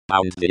again,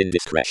 bound the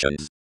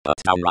indiscretions. But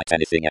downright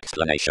anything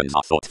explanations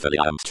are thoughtfully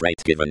I am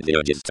straight given the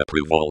urges to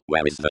prove all,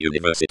 where is the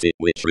university,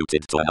 which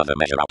rooted to another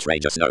measure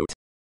outrageous note.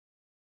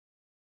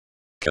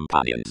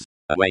 Companions.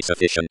 A way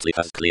sufficiently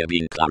has clear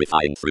been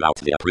clarifying throughout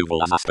the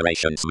approval as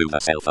aspiration smoother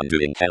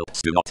self-undoing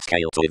helps do not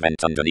scale to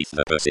event underneath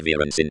the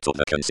perseverance into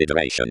the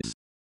considerations.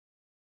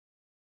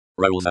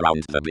 Rolls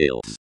around the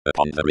bills,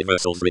 upon the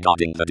reversals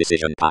regarding the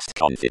decision past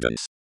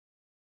confidence.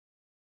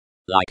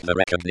 Like the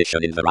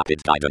recognition in the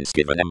rapid guidance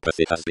given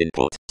empathy has been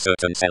put,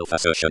 certain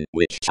self-assertion,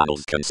 which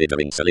channels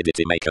considering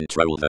solidity may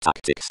control the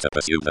tactics to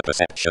pursue the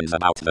perceptions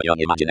about the young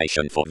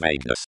imagination for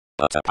vagueness,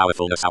 but a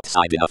powerfulness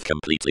outside enough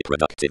completely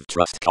productive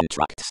trust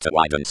contracts to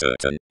widen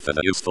certain, for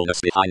the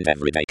usefulness behind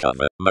everyday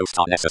cover, most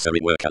are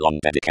necessary work along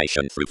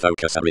dedication through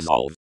focus a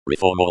resolve,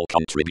 reform all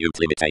contribute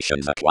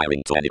limitations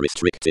acquiring to any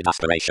restricted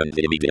aspiration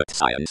the immediate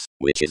science,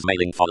 which is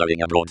mailing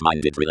following a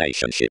broad-minded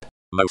relationship.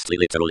 Mostly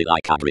literally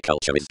like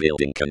agriculture is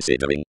building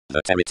considering, the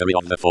territory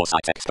of the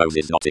foresight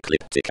exposes not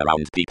ecliptic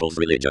around people's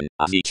religion,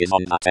 as each is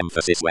on that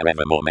emphasis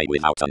wherever more may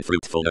without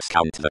unfruitfulness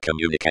count the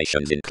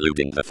communications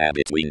including the fair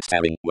between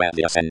staring where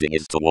the ascending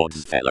is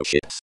towards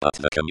fellowships, but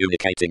the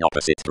communicating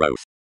opposite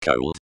growth.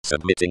 Cold,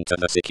 submitting to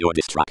the secure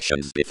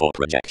distractions before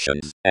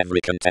projections,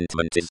 every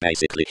contentment is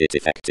basically hit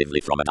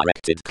effectively from a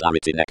directed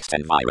clarity next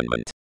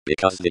environment.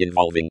 Because the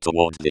involving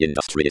toward the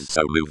industry is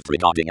so moved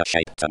regarding a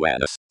shaped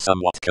awareness,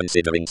 somewhat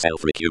considering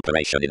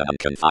self-recuperation in an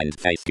unconfined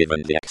faith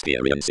given the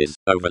experiences,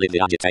 overly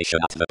the agitation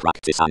at the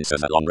practice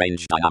answers a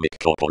long-range dynamic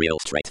corporeal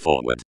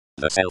straightforward.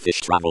 The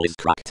selfish travel is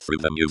cracked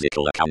through the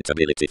musical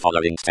accountability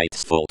following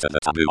states fall to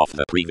the taboo of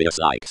the previous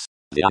likes.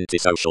 The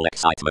antisocial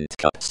excitement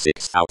cuts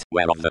six out,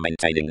 whereof the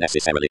maintaining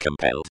necessarily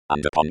compelled,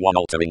 and upon one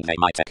altering they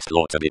might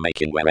explore to be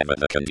making wherever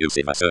the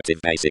conducive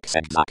assertive basics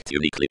exact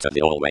uniquely to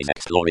the always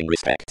exploring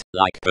respect,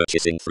 like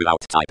purchasing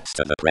throughout types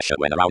to the pressure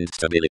when around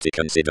stability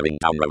considering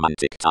down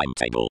romantic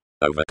timetable.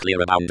 Over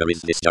clearer boundaries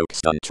this joke's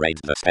done trade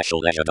the special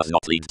leisure does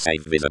not lead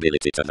save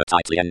visibility to the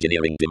tightly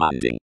engineering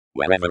demanding.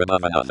 Wherever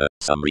above another,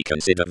 some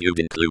reconsider viewed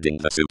including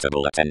the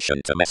suitable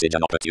attention to message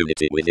an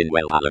opportunity within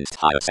well-balanced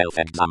higher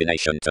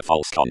self-examination to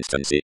false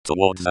constancy,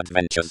 towards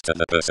adventures to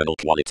the personal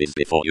qualities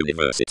before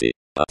university.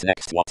 But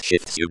next what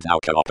shifts you'd now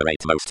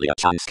cooperate mostly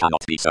a chance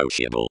cannot be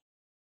sociable.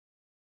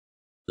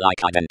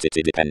 Like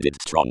identity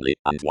depended strongly,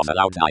 and was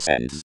allowed nice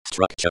ends,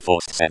 structure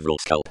forced several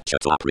sculpture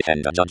to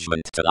apprehend a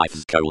judgment to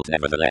life's cold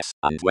nevertheless,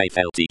 and way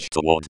felt each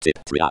toward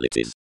tipped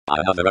realities. By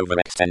another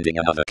overextending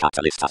another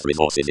catalyst as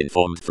resources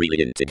informed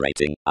freely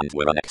integrating, and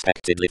were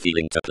unexpectedly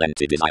feeling to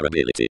plenty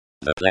desirability.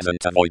 The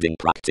pleasant avoiding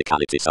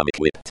practicality some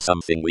equipped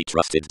something we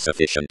trusted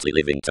sufficiently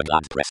living to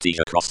glad prestige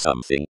across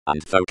something,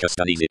 and focused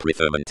an easy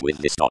preferment with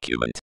this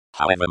document.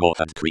 However more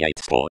had create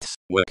sports,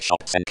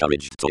 workshops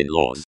encouraged to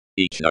in-laws,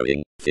 each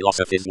knowing,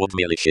 philosophies would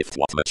merely shift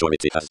what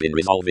maturity has been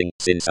resolving,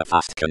 since a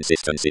fast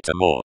consistency to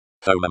more.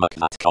 Homework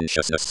that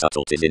consciousness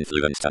subtleties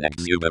influenced an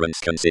exuberance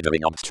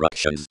considering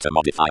obstructions to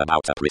modify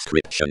about a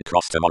prescription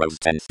cross tomorrow's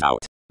 10th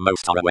out.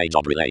 Most are away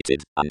job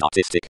related, and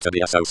artistic to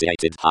be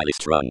associated highly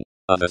strung.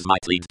 Others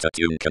might lead to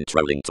tune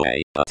controlling to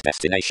A, but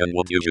destination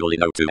would usually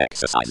know to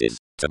exercises,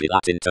 to be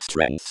Latin to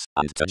strengths,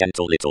 and to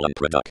gentle little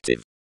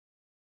unproductive.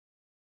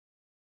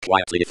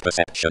 quietly if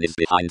perception is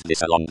behind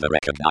this along the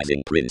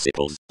recognizing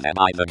principles,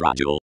 thereby the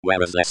gradual,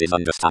 whereas less is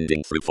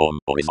understanding through form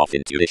or is off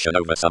intuition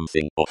over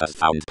something or has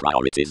found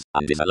priorities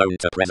and is alone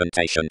to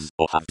presentations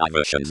or have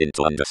diversions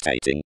into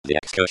understating. The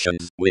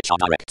excursions, which are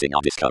directing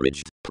are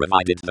discouraged,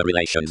 provided the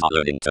relations are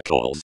learning to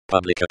cause,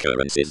 public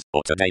occurrences,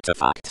 or to data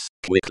facts,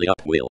 quickly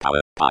up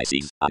willpower,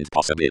 Pisces, and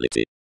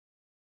possibility.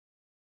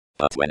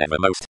 But whenever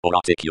most or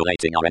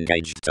articulating are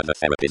engaged to the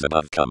therapies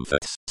above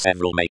comforts,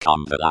 several may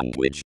calm the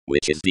language,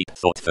 which is deep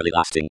thoughtfully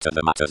lasting to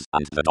the matters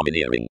and the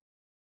domineering.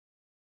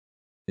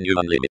 New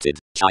unlimited,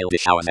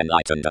 childish hours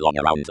enlightened along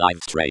around life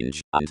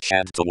strange, and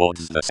shared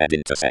towards the said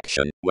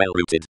intersection,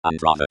 well-rooted and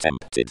rather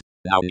tempted.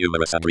 Now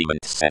numerous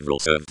agreements several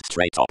served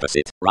straight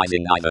opposite,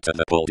 rising neither to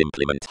the pulled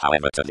implement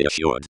however to the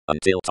assured,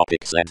 until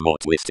topics led more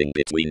twisting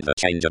between the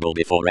changeable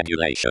before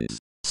regulations.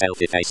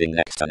 Self-effacing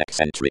next an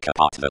eccentric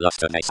apart the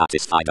lust of a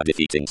satisfied a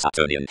defeating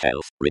Saturnian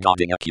health,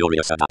 regarding a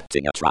curious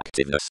adapting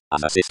attractiveness,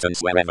 as assistance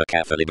wherever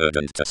carefully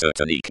burdened to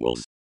certain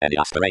equals. Any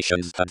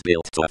aspirations had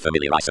built to a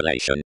familiar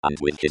isolation, and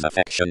with his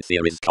affection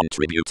theories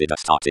contributed a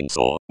starting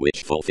sore,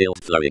 which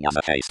fulfilled flowing as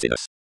a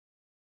hastiness.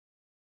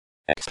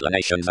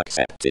 Explanations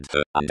accepted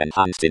her, and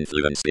enhanced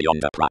influence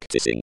beyond a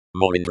practicing.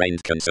 More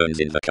ingrained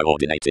concerns in the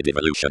coordinated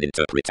evolution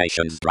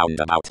interpretations round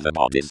about the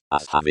bodies,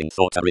 as having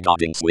thought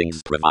regarding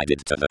swings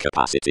provided to the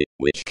capacity,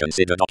 which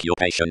considered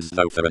occupations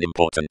though for an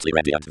importantly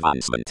ready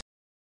advancement.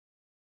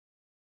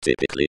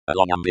 Typically,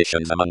 along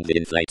ambitions among the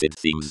inflated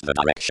themes the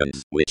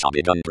directions, which are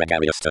begun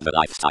gregarious to the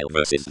lifestyle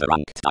versus the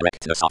ranked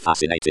directness are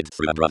fascinated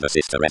through a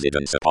brother-sister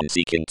residence upon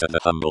seeking to the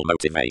humble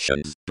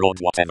motivations, broad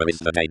whatever is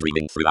the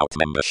daydreaming throughout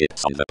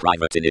memberships on the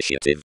private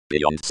initiative,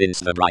 beyond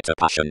since the brighter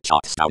passion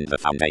charts down the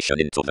foundation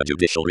into the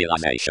judicial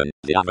realization,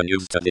 the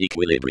avenues to the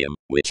equilibrium,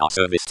 which are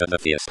service to the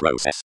fierce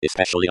process,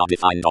 especially are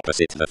defined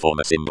opposite the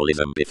former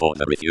symbolism before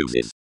the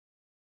refuses.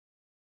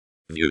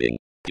 Viewing.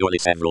 Purely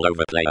several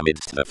overplay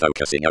amidst the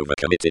focusing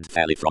overcommitted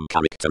fairly from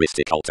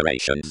characteristic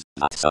alterations,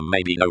 that some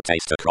may be no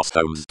taste across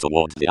tones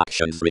toward the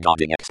actions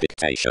regarding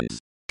expectations.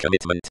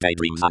 Commitment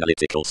daydreams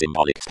analytical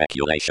symbolic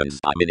speculations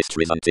by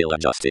ministries until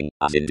adjusting,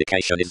 as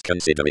indication is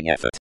considering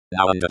effort.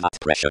 Now under that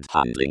pressured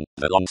handling,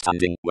 the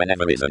long-standing,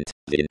 whenever isn't,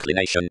 the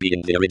inclination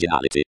being the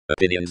originality,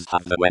 opinions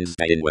have the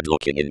Wednesday inward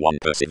looking in one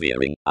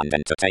persevering, and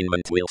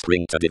entertainment will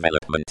spring to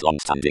development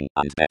long-standing,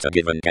 and better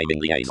given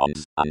gaming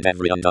liaisons, and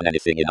every undone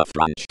anything enough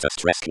branch to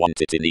stress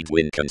quantity need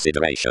win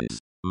considerations.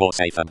 More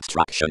safe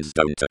abstractions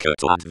don't occur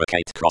to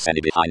advocate cross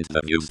any behind the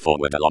views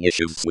forward along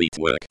issues sweet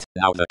worked.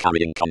 Now the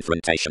carrying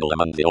confrontational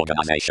among the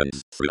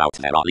organizations, throughout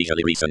there are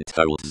leisurely recent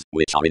holds,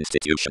 which are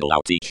institutional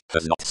out each,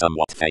 has not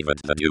somewhat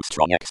favored the due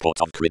strong export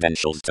of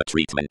credentials to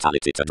treat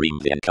mentality to dream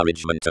the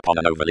encouragement upon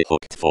an overly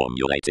hooked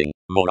formulating.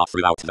 More are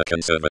throughout the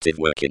conservative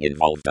working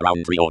involved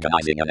around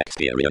reorganizing an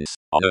experience,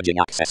 on urging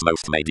access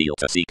most may deal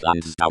to seek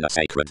lands down a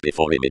sacred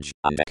before image,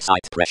 and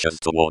excite pressures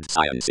toward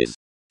sciences.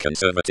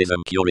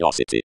 Conservatism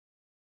curiosity.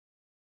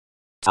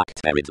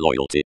 Tact merit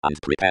loyalty, and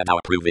prepared our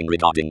proving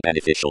regarding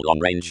beneficial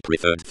long-range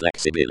preferred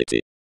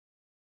flexibility.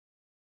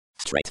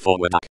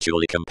 Straightforward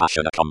actually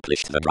compassion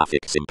accomplished the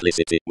graphic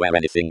simplicity where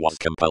anything was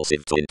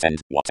compulsive to intend,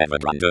 whatever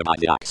grandeur by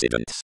the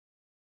accidents.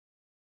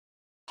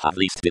 Have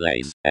least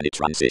delays, any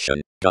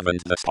transition,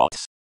 governed the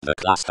spots. The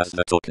class has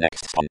the took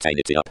next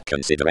spontaneity up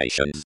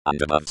considerations,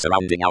 and above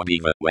surrounding our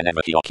beaver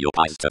whenever he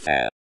occupies to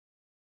fare.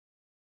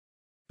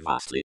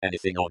 Vastly,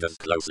 anything orders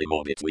closely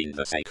more between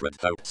the sacred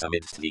hopes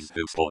amidst these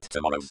who sport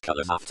tomorrow's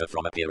colours after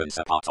from appearance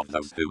a part of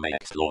those who may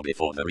explore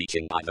before the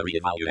reaching by the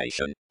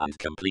re-evaluation, and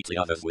completely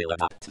others will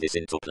adapt this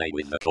into play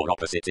with the core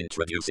opposite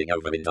introducing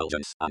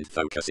overindulgence, and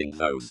focusing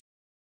those.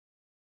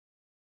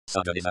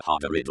 Sudden is a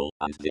harder riddle,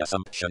 and the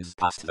assumptions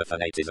past the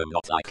fanatism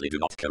not likely do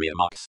not career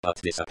marks, but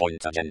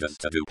disappoint agendas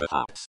to do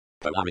perhaps.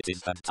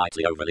 Polarities had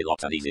tightly overly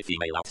lot an easy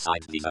female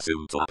outside these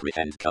assumed to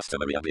apprehend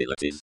customary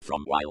abilities,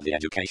 from while the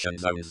education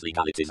zones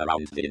legalities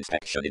around the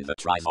inspection in the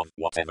tribe of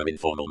whatever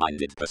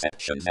informal-minded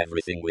perceptions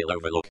everything will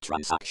overlook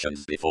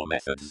transactions before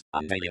methods,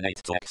 and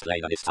alienate to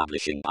explain and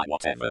establishing by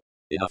whatever.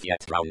 Enough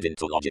yet round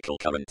into logical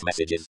current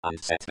messages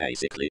and set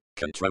basically,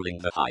 controlling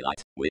the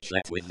highlight, which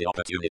let with the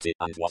opportunity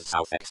and was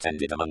south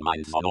extended among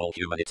minds on all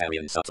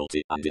humanitarian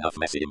subtlety and enough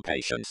messy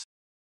impatience.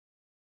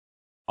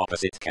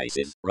 Opposite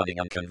cases, running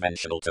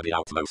unconventional to the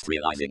outmost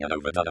realizing and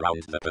overdone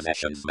around the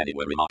possessions many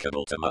were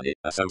remarkable to money,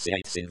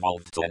 associates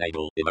involved to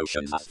enable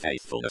emotions as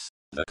faithfulness.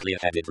 The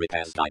clear-headed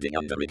repairs guiding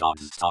under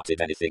regards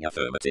started anything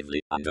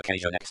affirmatively, and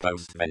occasion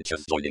exposed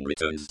ventures joining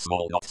returns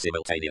small not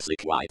simultaneously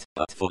quite,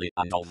 but fully,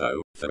 and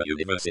although, for a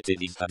university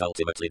these had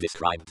ultimately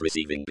described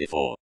receiving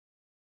before.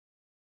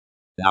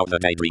 Now the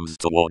daydreams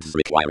towards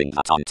requiring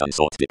that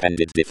unsought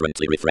depended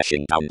differently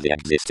refreshing down the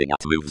existing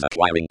at moves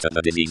acquiring to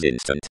the disease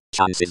instant,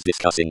 chances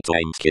discussing to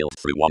aim skilled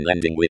through one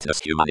lending witness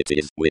humanity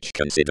is, which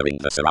considering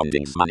the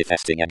surroundings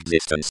manifesting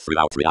existence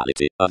throughout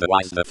reality,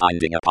 otherwise the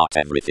finding apart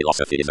every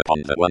philosophy is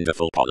upon the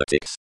wonderful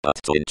politics, but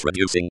to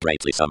introducing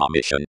greatly some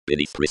omission,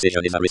 beneath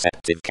precision is a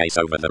receptive case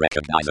over the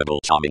recognizable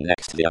charming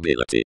next the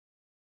ability.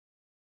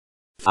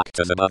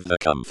 Factors above the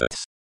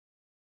comforts.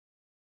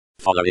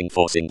 following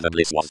forcing the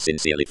bliss was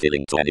sincerely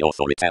filling to any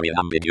authoritarian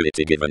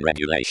ambiguity given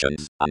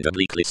regulations, and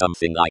obliquely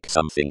something like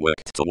something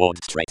worked toward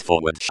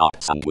straightforward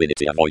sharp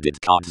sanguinity avoided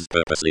cards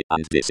purposely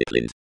and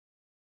disciplined.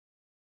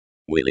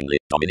 Willingly,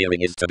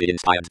 domineering is to be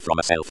inspired from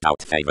a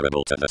self-doubt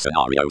favorable to the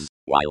scenarios,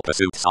 while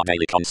pursuits are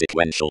daily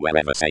consequential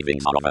wherever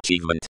savings are of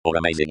achievement, or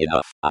amazing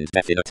enough, and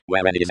definite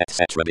where any is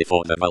etc.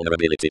 before the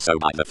vulnerability so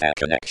by the fair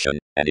connection,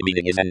 any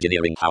meaning is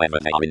engineering however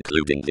they are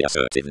including the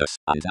assertiveness,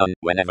 and none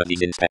whenever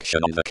these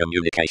inspection on the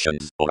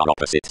communications, or are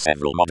opposite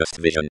several modest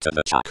vision to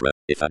the chakra,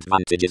 if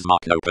advantages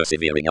mark no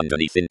persevering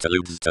underneath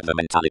interludes to the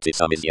mentality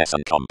some is yes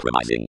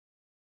uncompromising.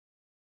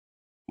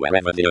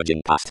 Wherever the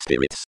urging past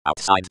spirits,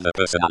 outside the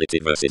personality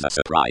versus a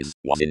surprise,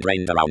 was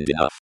ingrained around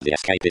enough, the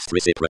escapist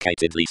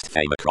reciprocated least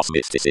fame across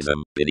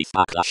mysticism, beneath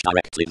backlash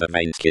directly the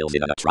vain skills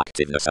in an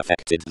attractiveness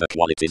affected the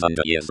qualities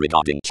under years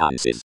regarding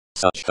chances.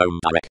 Such home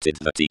directed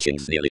the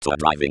teachings nearly to a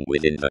driving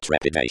within the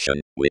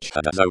trepidation, which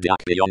had a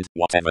zodiac beyond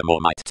whatever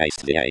more might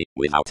taste the A,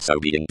 without so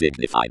being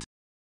dignified.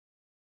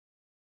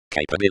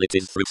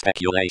 Capabilities through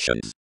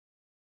speculations.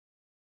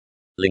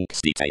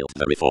 Links detailed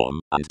the reform,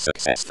 and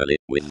successfully,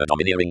 with the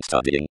domineering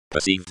studying,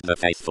 perceived the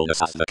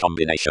faithfulness as the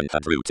combination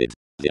had rooted.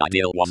 The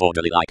ideal was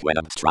orderly like when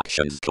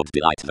abstractions could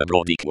delight the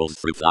broad equals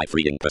through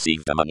fly-freeing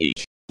perceived among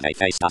each. They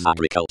faced as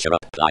agriculture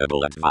up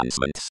pliable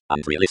advancements,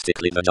 and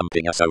realistically the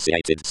jumping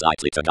associated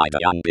slightly to guide a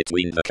yang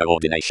between the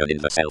coordination in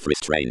the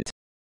self-restraint.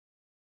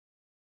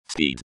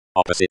 Speed.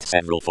 Opposite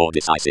several for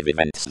decisive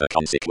events the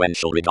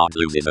consequential regard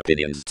loses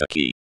opinions to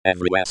key.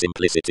 Everywhere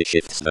simplicity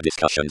shifts the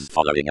discussions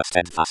following a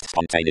steadfast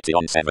spontaneity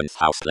on 7th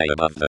house play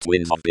above the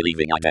twins of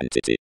believing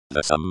identity.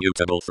 The sum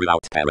mutable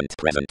throughout parent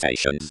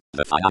presentations,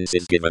 the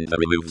finances given the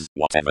removes,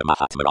 whatever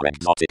Mahatma are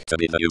exotic to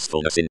be the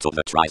usefulness into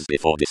the tries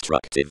before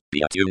destructive,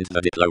 be attuned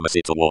the diplomacy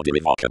toward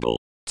irrevocable.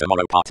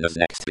 Tomorrow partners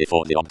next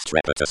before the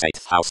obstreperous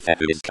 8th house fair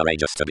who is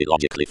courageous to be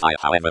logically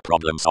fire however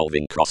problem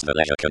solving cross the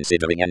leisure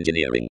considering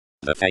engineering.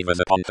 The favors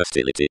upon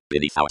hostility,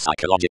 beneath our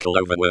psychological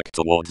overwork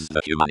towards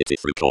the humanity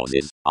through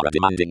causes, are a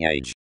demanding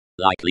age.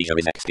 Like leisure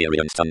is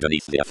experienced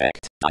underneath the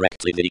effect,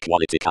 directly the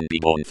equality can be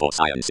born for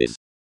sciences.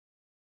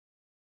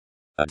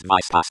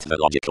 Advice past the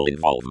logical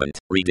involvement,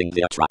 reading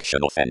the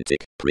attraction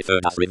authentic,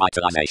 preferred as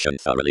revitalization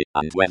thoroughly,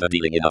 and whether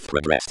dealing enough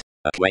progressed.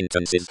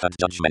 Acquaintances had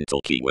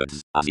judgmental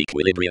keywords, as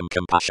equilibrium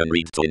compassion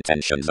read to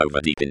intentions over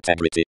deep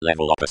integrity,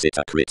 level opposite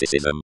a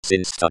criticism,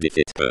 since study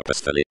fit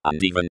purposefully,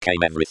 and even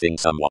came everything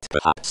somewhat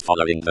perhaps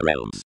following the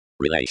realms.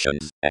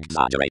 Relations,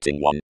 exaggerating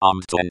one,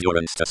 armed to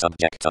endurance to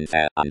subject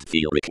unfair and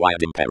feel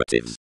required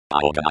imperatives. By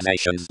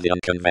organizations the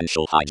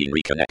unconventional hygiene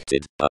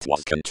reconnected, but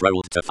was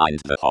controlled to find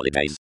the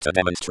holidays, to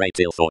demonstrate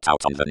ill thought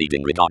out on the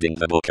needing regarding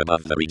the book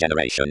above the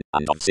regeneration,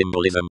 and of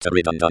symbolism to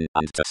redundant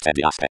and to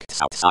steady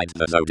aspects outside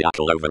the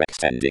zodiacal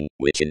overextending,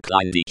 which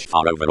inclined each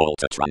far overall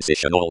to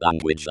transition all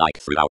language like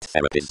throughout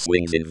therapy's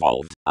swings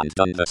involved, and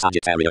done the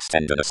Sagittarius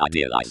tenderness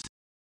idealized.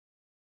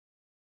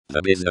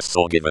 The business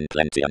saw given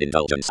plenty an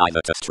indulgence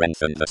either to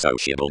strengthen the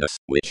sociableness,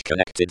 which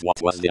connected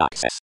what was the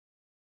access.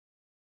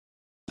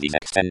 These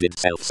extended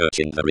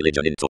self-searching the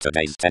religion into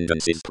today's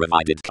tendencies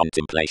provided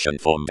contemplation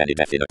formed any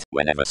definite,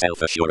 whenever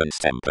self-assurance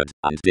tempered,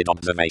 and did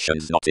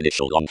observations not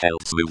initial long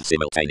held smooth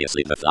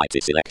simultaneously the flighty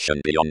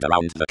selection beyond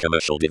around the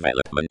commercial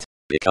development,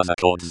 because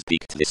accords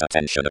piqued this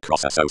attention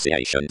across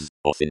associations,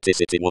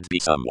 authenticity would be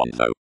someone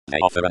though, they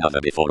offer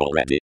another before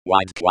already,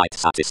 wide quite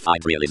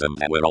satisfied realism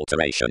there were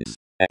alterations,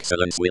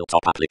 excellence will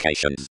top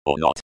applications, or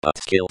not, but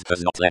skill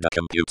has not led a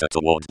computer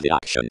toward the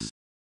actions.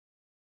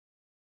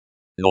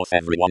 North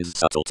everyone's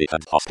subtlety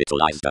had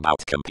hospitalized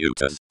about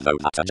computers, though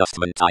that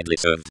adjustment idly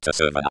served to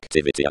serve an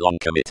activity along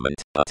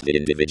commitment, but the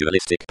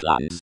individualistic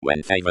plans,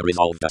 when favor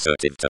resolved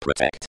assertive to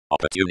protect,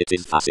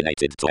 opportunities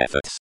fascinated to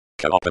efforts.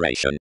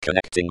 Cooperation,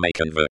 connecting may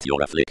convert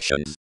your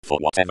afflictions, for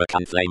whatever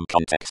can flame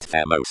context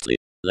fair mostly.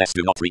 Less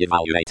do not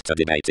re-evaluate to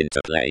debate into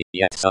play,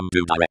 yet some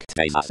do direct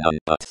days as none,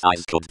 but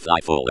thighs could fly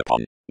fall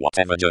upon.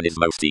 Whatever journeys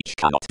most each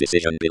cannot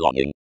decision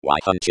belonging, why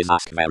hunches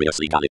ask various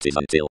legalities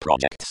until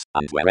projects,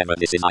 and wherever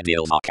this is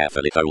ideal are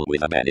carefully whole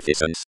with a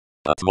beneficence,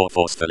 but more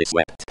forcefully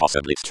swept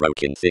possibly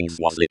stroking things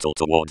was little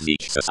towards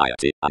each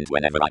society, and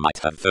whenever I might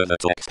have further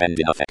to expend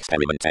enough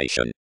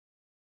experimentation.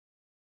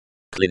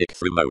 Clinic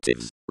through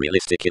motives,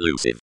 realistic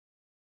elusive.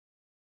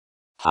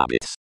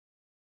 Habits.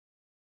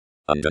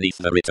 Underneath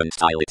the written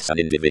style it's an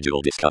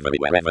individual discovery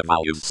wherever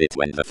values sit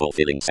when the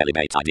fulfilling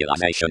celibate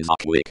idealizations are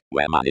quick,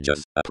 where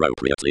managers,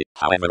 appropriately,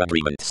 however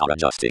agreements are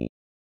adjusting.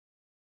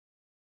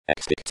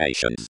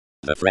 Expectations.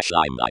 The fresh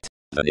limelight.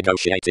 The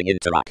negotiating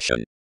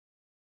interaction.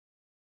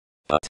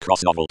 But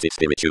cross-novelty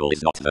spiritual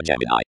is not the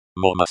Gemini.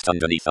 More must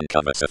underneath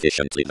uncover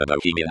sufficiently the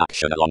bohemian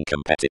action along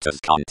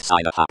competitors can't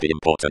sign a happy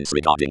importance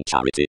regarding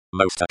charity.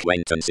 Most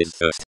acquaintances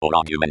thirst or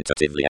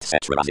argumentatively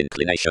etc. as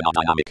inclination are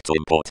dynamic to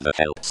import the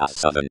helps as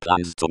southern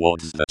plans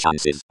towards the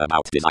chances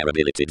about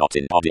desirability.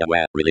 In body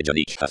aware religion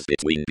each has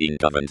between being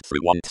governed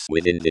through wants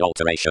within the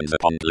alterations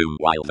upon bloom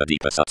while the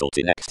deeper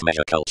subtlety next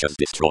measure cultures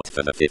distraught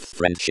for the fifth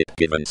friendship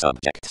given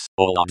subjects.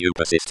 All are due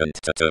persistent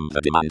to term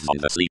the demands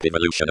on the sleep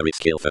evolutionary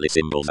skillfully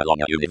symbols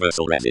along a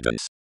universal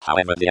residence.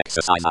 However, the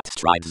exercise at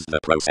tribes the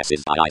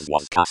processes by eyes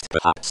was cast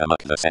perhaps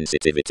amok the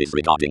sensitivities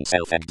regarding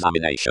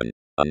self-examination.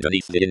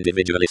 Underneath the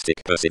individualistic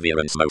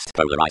perseverance most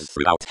polarized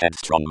throughout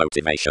headstrong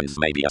motivations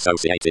may be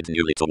associated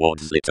newly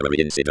towards literary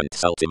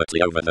incidents ultimately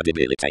over the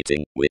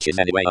debilitating, which is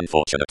anyway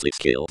unfortunately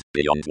skilled,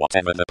 beyond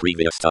whatever the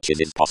previous touches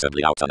is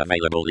possibly out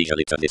unavailable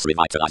leisurely to this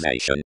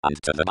revitalization,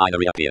 and to the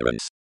binary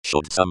appearance.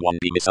 Should someone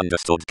be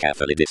misunderstood,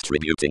 carefully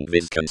distributing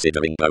viz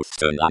considering both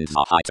turn lands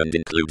are heightened,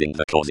 including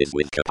the causes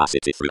with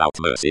capacity throughout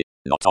mercy,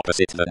 not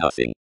opposite the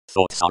nothing.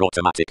 Thoughts are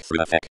automatic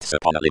through effects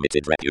upon a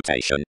limited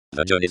reputation.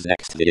 The journey's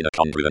next the inner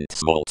congruent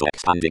small to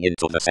expanding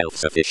into the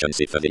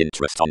self-sufficiency for the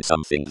interest on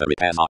something the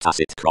repairs are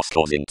tacit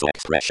cross-causing to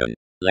expression.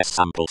 Less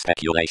sample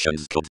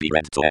speculations could be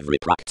read to every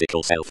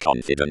practical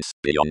self-confidence,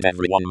 beyond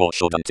everyone more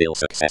should until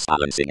success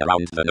balancing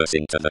around the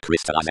nursing to the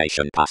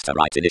crystallization past a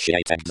right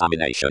initiate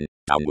examination,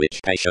 down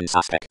which patience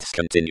aspects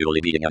continually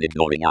being and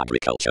ignoring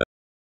agriculture.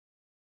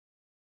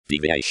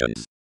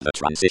 Deviations. The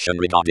transition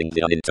regarding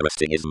the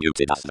uninteresting is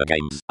muted as the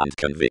games and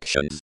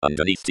convictions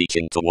underneath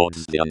teaching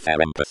towards the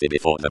unfair empathy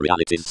before the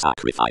reality's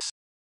sacrifice.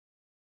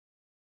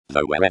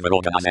 Though wherever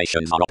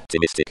organizations are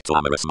optimistic to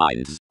amorous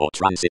minds, or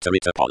transitory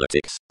to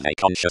politics, they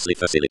consciously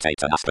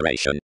facilitate an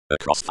aspiration,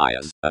 across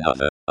fires,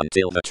 another,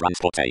 until the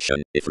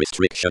transportation, if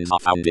restrictions are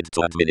founded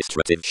to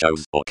administrative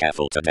shows or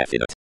careful to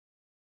definite.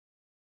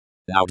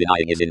 Now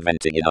denying is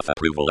inventing enough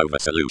approval over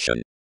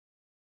solution.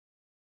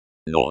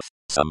 North,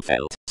 some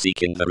felt,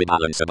 seeking the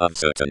rebalance above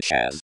certain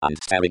shares, and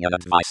tearing an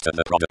advice to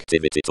the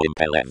productivity to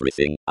impel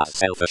everything, as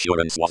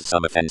self-assurance was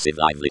some offensive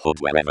livelihood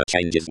wherever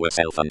changes were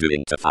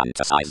self-undoing to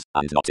fantasize,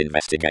 and not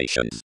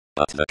investigations.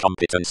 But the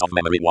competence of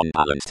memory one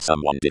balanced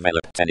someone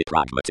developed any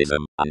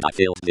pragmatism, and I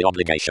felt the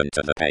obligation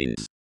to the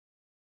pains.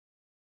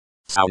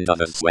 Sound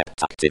others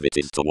swept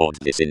activities toward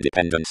this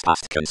independence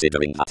past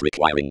considering that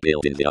requiring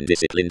building the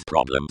undisciplined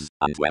problems,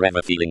 and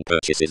wherever feeling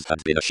purchases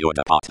had been assured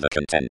apart the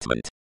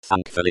contentment.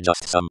 Thankfully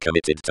just some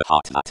committed to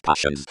heart that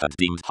passions had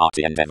deemed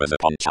hearty endeavors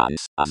upon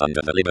chance, as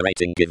under the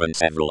liberating given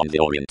several on the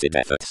oriented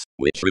efforts,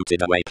 which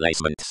rooted away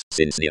placements,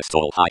 since nearst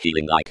all high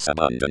healing likes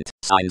abundant,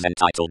 signs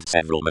entitled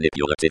several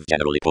manipulative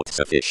generally put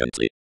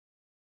sufficiently.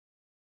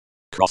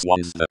 Cross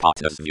ones the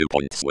partners'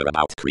 viewpoints were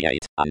about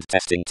create, and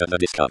testing to the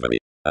discovery.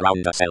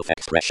 Around a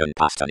self-expression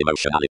past an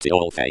emotionality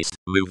all faced,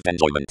 moved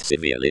enjoyment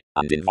severely,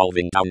 and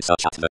involving down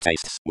such at the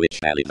tastes,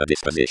 which barely the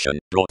disposition,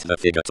 brought the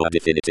figure to a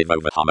definitive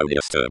over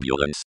harmonious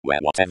turbulence, where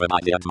whatever by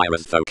the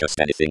admirers focused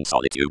anything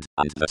solitude,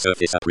 and the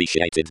surface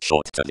appreciated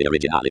short to the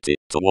originality,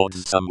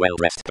 towards some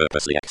well-dressed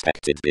purposely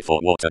expected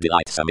before water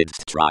delights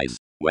amidst tries.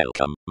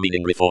 Welcome,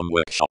 meaning reform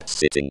workshops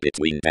sitting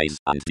between days,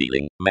 and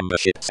dealing,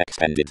 memberships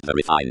expended the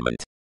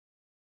refinement.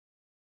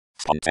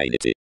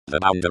 Spontaneity. The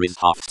boundaries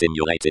half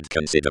stimulated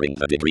considering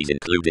the degrees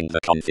including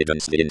the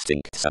confidence the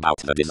instincts about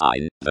the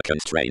design, the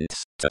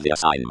constraints, to the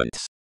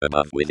assignments.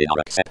 Above within are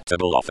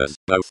acceptable offers,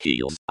 both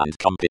heels and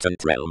competent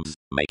realms,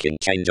 making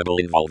changeable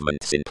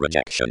involvements in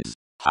projections.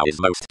 How is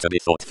most to be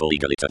thoughtful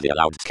eagerly to the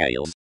allowed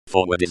scales?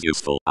 Forward is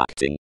useful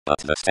acting, but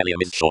the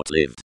stellium is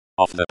short-lived.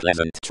 Off the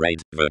pleasant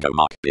trade, Virgo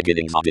mark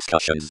beginnings are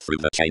discussions through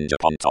the change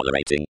upon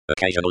tolerating,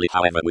 occasionally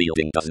however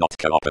wielding does not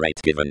cooperate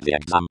given the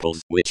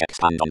examples which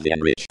expand on the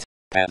enriched.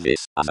 Pair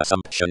this, as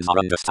assumptions are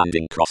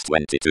understanding cross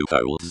 22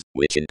 holes,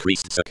 which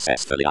increased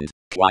successfully and,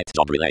 quite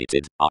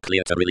job-related, are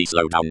clear to really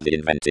slow down the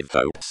inventive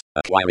hopes,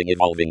 acquiring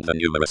evolving the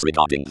numerous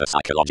regarding the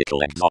psychological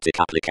exotic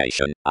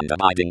application, and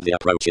abiding the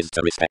approaches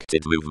to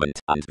respected movement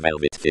and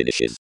velvet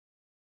finishes.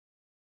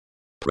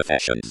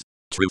 Professions.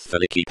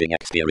 Truthfully keeping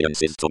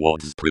experiences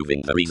towards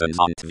proving the reasons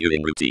aren't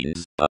viewing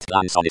routines, but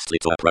glance honestly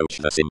to approach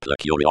the simpler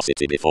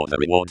curiosity before the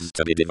rewards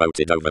to be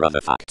devoted over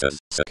other factors,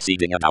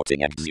 succeeding at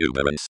doubting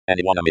exuberance,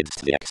 anyone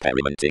amidst the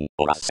experimenting,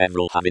 or as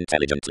several have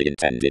intelligently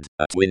intended,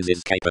 at wins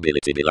is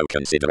capability below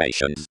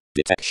considerations.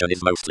 Detection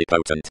is mostly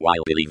potent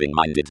while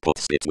believing-minded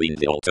puts between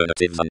the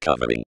alternatives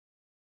uncovering.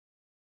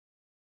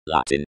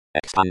 Latin,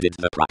 expanded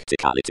the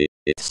practicality,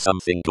 it's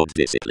something good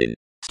discipline.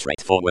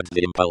 Straightforward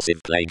the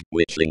impulsive plague,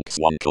 which links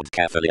one could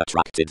carefully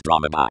attracted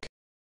drama back.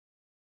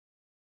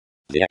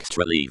 The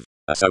extra leave,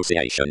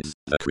 associations,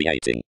 the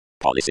creating,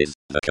 policies,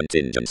 the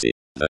contingency,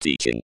 the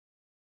teaching.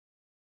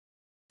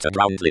 To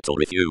ground little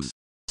refuse,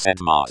 said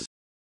Mars.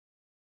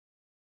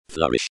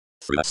 Flourish,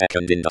 through a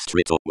second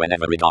industry to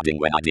whenever regarding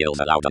when ideals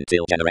allowed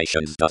until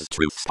generations does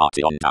truth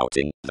party on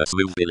doubting, the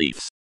smooth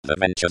beliefs. The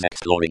ventures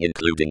exploring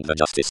including the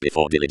justice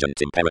before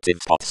diligent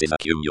imperative spots is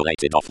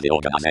accumulated off the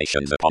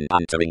organizations upon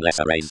bantering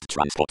lesser raised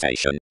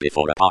transportation,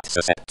 before a part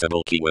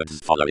susceptible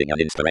keywords following an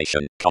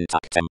inspiration,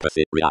 contact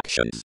empathy,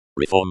 reactions.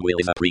 Reform will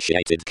is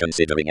appreciated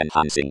considering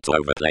enhancing to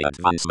overplay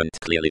advancement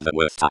clearly the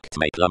worth tact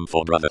may plumb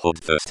for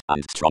brotherhood first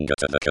and stronger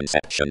to the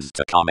conceptions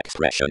to calm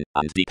expression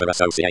and deeper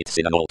associates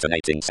in an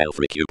alternating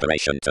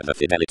self-recuperation to the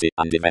fidelity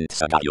and event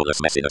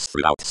sagulous messiness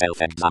throughout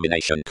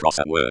self-examination cross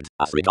a word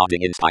as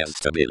regarding inspired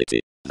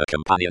stability. The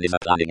companion is a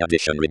planning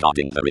addition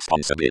regarding the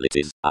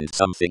responsibilities, and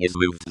something is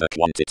moved the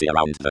quantity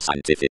around the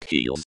scientific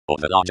heels, or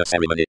the larger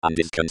ceremony, and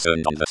is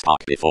concerned on the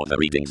spark before the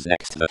readings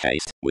next the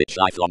haste, which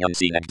lifelong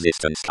unseen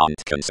existence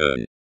can't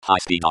concern. high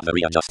speed are the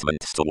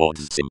readjustments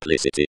towards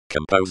simplicity,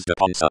 composed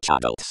upon such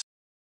adults.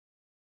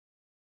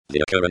 The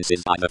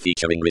occurrences either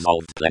featuring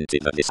resolved plenty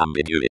of this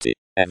ambiguity,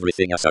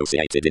 everything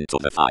associated into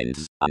the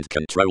finds, and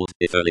controlled,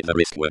 if early the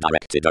risk were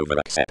directed over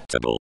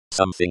acceptable,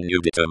 something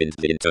new determined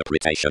the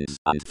interpretations,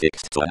 and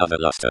fixed to another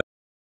luster.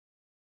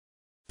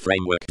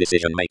 Framework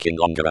decision-making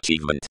longer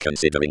achievement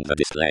considering the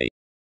display.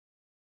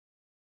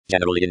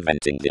 Generally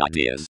inventing the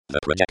ideas, the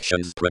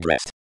projections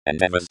progressed.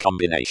 Endeavors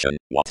combination,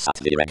 what's at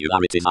the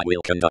irregularities I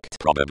will conduct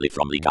probably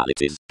from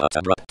legalities, but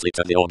abruptly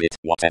to the orbit,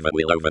 whatever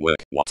will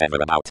overwork, whatever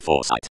about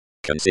foresight.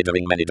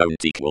 Considering many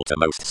don't equal to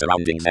most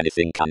surroundings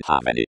anything can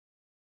have any.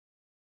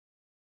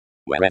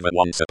 Wherever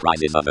one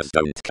surprises others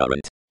don't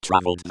current,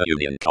 traveled the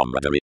union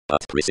camaraderie,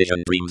 but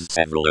precision dreams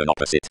several earn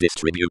opposite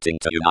distributing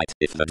to unite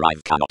if the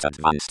drive cannot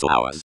advance to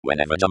ours,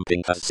 whenever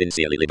jumping has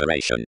sincerely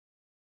liberation.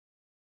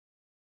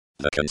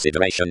 The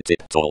consideration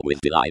tipped all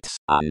with delights,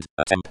 and,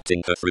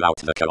 attempting her throughout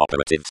the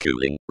cooperative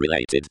schooling,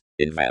 related,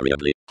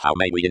 invariably, how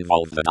may we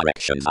involve the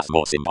directions as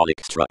more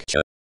symbolic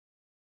structure?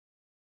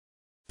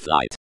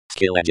 Flight.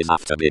 Skill edges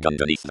after big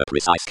underneath the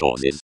precise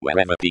causes,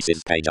 wherever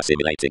pieces page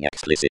assimilating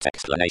explicit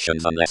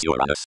explanations unless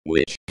Uranus,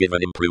 which, given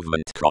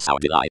improvement cross our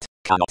delight,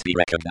 cannot be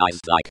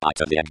recognized like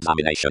bite of the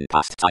examination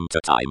past time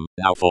to time,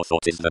 now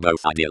forethought is the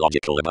both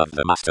ideological above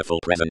the masterful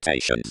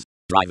presentations.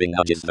 Driving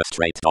nudges the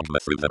straight dogma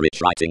through the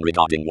rich writing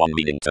regarding one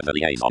meaning to the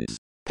liaisons.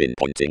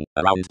 Pinpointing,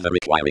 around the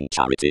requiring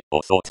charity,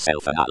 or thought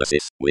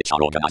self-analysis, which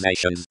are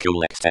organizations'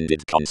 cool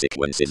extended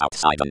consequences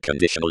outside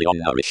unconditionally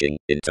on-nourishing,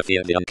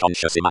 interfere the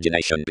unconscious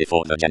imagination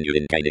before the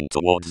genuine gaining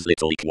towards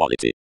little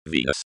equality.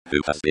 Venus, who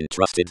has been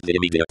trusted the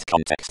immediate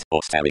context,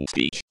 or stirring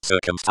speech,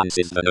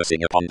 circumstances the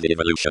nursing upon the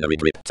evolutionary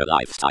grip to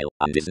lifestyle,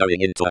 and is knowing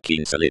into a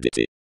keen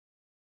solidity.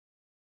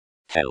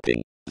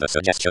 Helping. The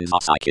suggestions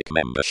are psychic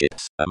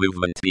memberships, a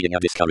movement being a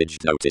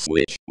discouraged notice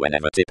which,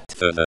 whenever tipped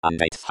further, and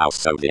 8th house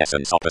so the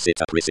essence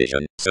opposite a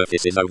precision,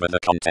 surfaces over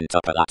the content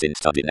upper Latin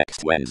study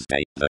next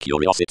Wednesday. The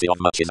curiosity of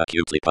much is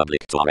acutely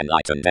public to our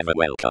enlightened ever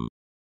welcome.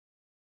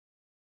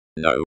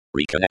 No,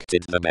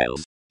 reconnected the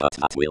bells, but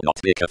that will not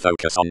make a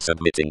focus on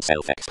submitting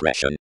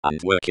self-expression,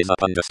 and work is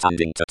up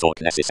understanding to talk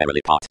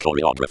necessarily part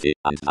choreography,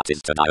 and that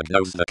is to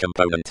diagnose the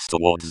components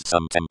towards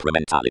some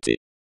temperamentality.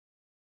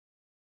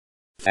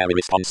 Fair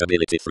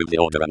responsibility through the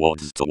order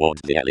awards toward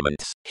the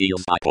elements,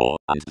 healed by poor,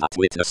 and that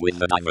witness with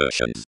the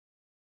diversions.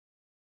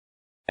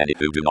 Any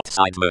who do not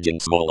side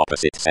merging small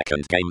opposite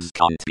second games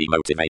can't be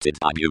motivated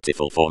by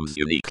beautiful forms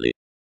uniquely.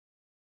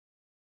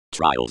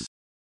 Trials.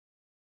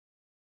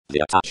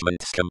 The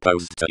attachments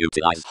composed to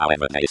utilize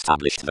however they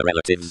established the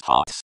relatives'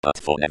 hearts, but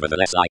for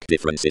nevertheless like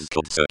differences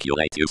could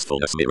circulate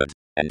usefulness mirrored.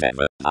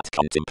 Endeavor, that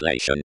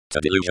contemplation,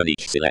 to delusion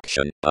each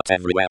selection, but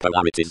everywhere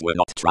polarities were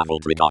not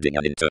traveled regarding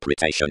an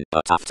interpretation,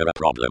 but after a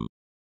problem.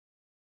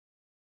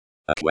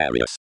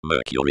 Aquarius,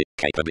 Mercury,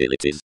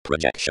 capabilities,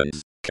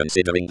 projections,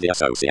 considering the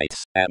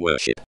associates, air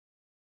worship.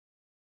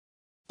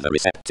 The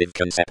receptive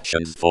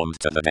conceptions formed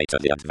to the data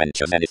the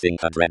adventures anything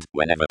had read,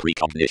 whenever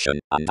precognition,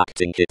 and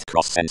acting hit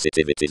cross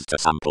sensitivities to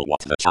sample what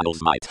the channels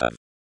might have.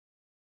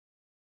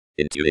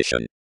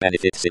 Intuition,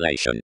 benefits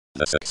elation.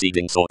 The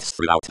succeeding thoughts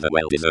throughout the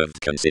well-deserved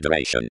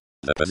consideration.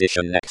 The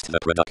position next the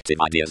productive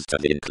ideas to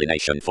the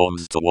inclination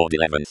forms toward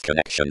 11th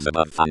connections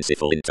above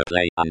fanciful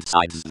interplay and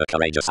sides the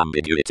courageous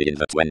ambiguity in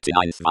the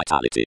 29th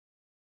vitality.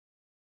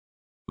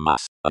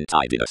 Mass,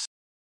 untidiness.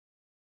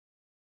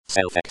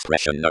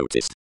 Self-expression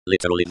noticed,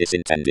 literally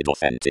disintended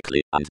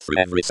authentically, and through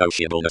every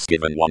sociableness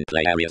given one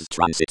play areas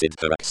transited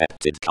her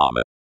accepted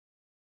karma.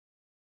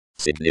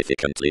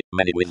 Significantly,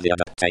 many with the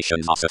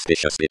adaptations are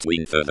suspicious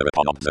between further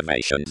upon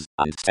observations,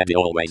 and steady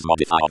always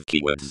modify on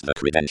keywords the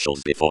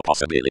credentials before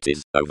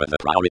possibilities, over the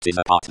priorities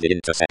apart the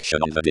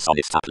intersection on the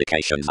dishonest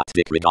applications at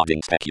dick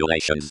regarding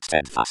speculations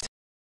steadfast,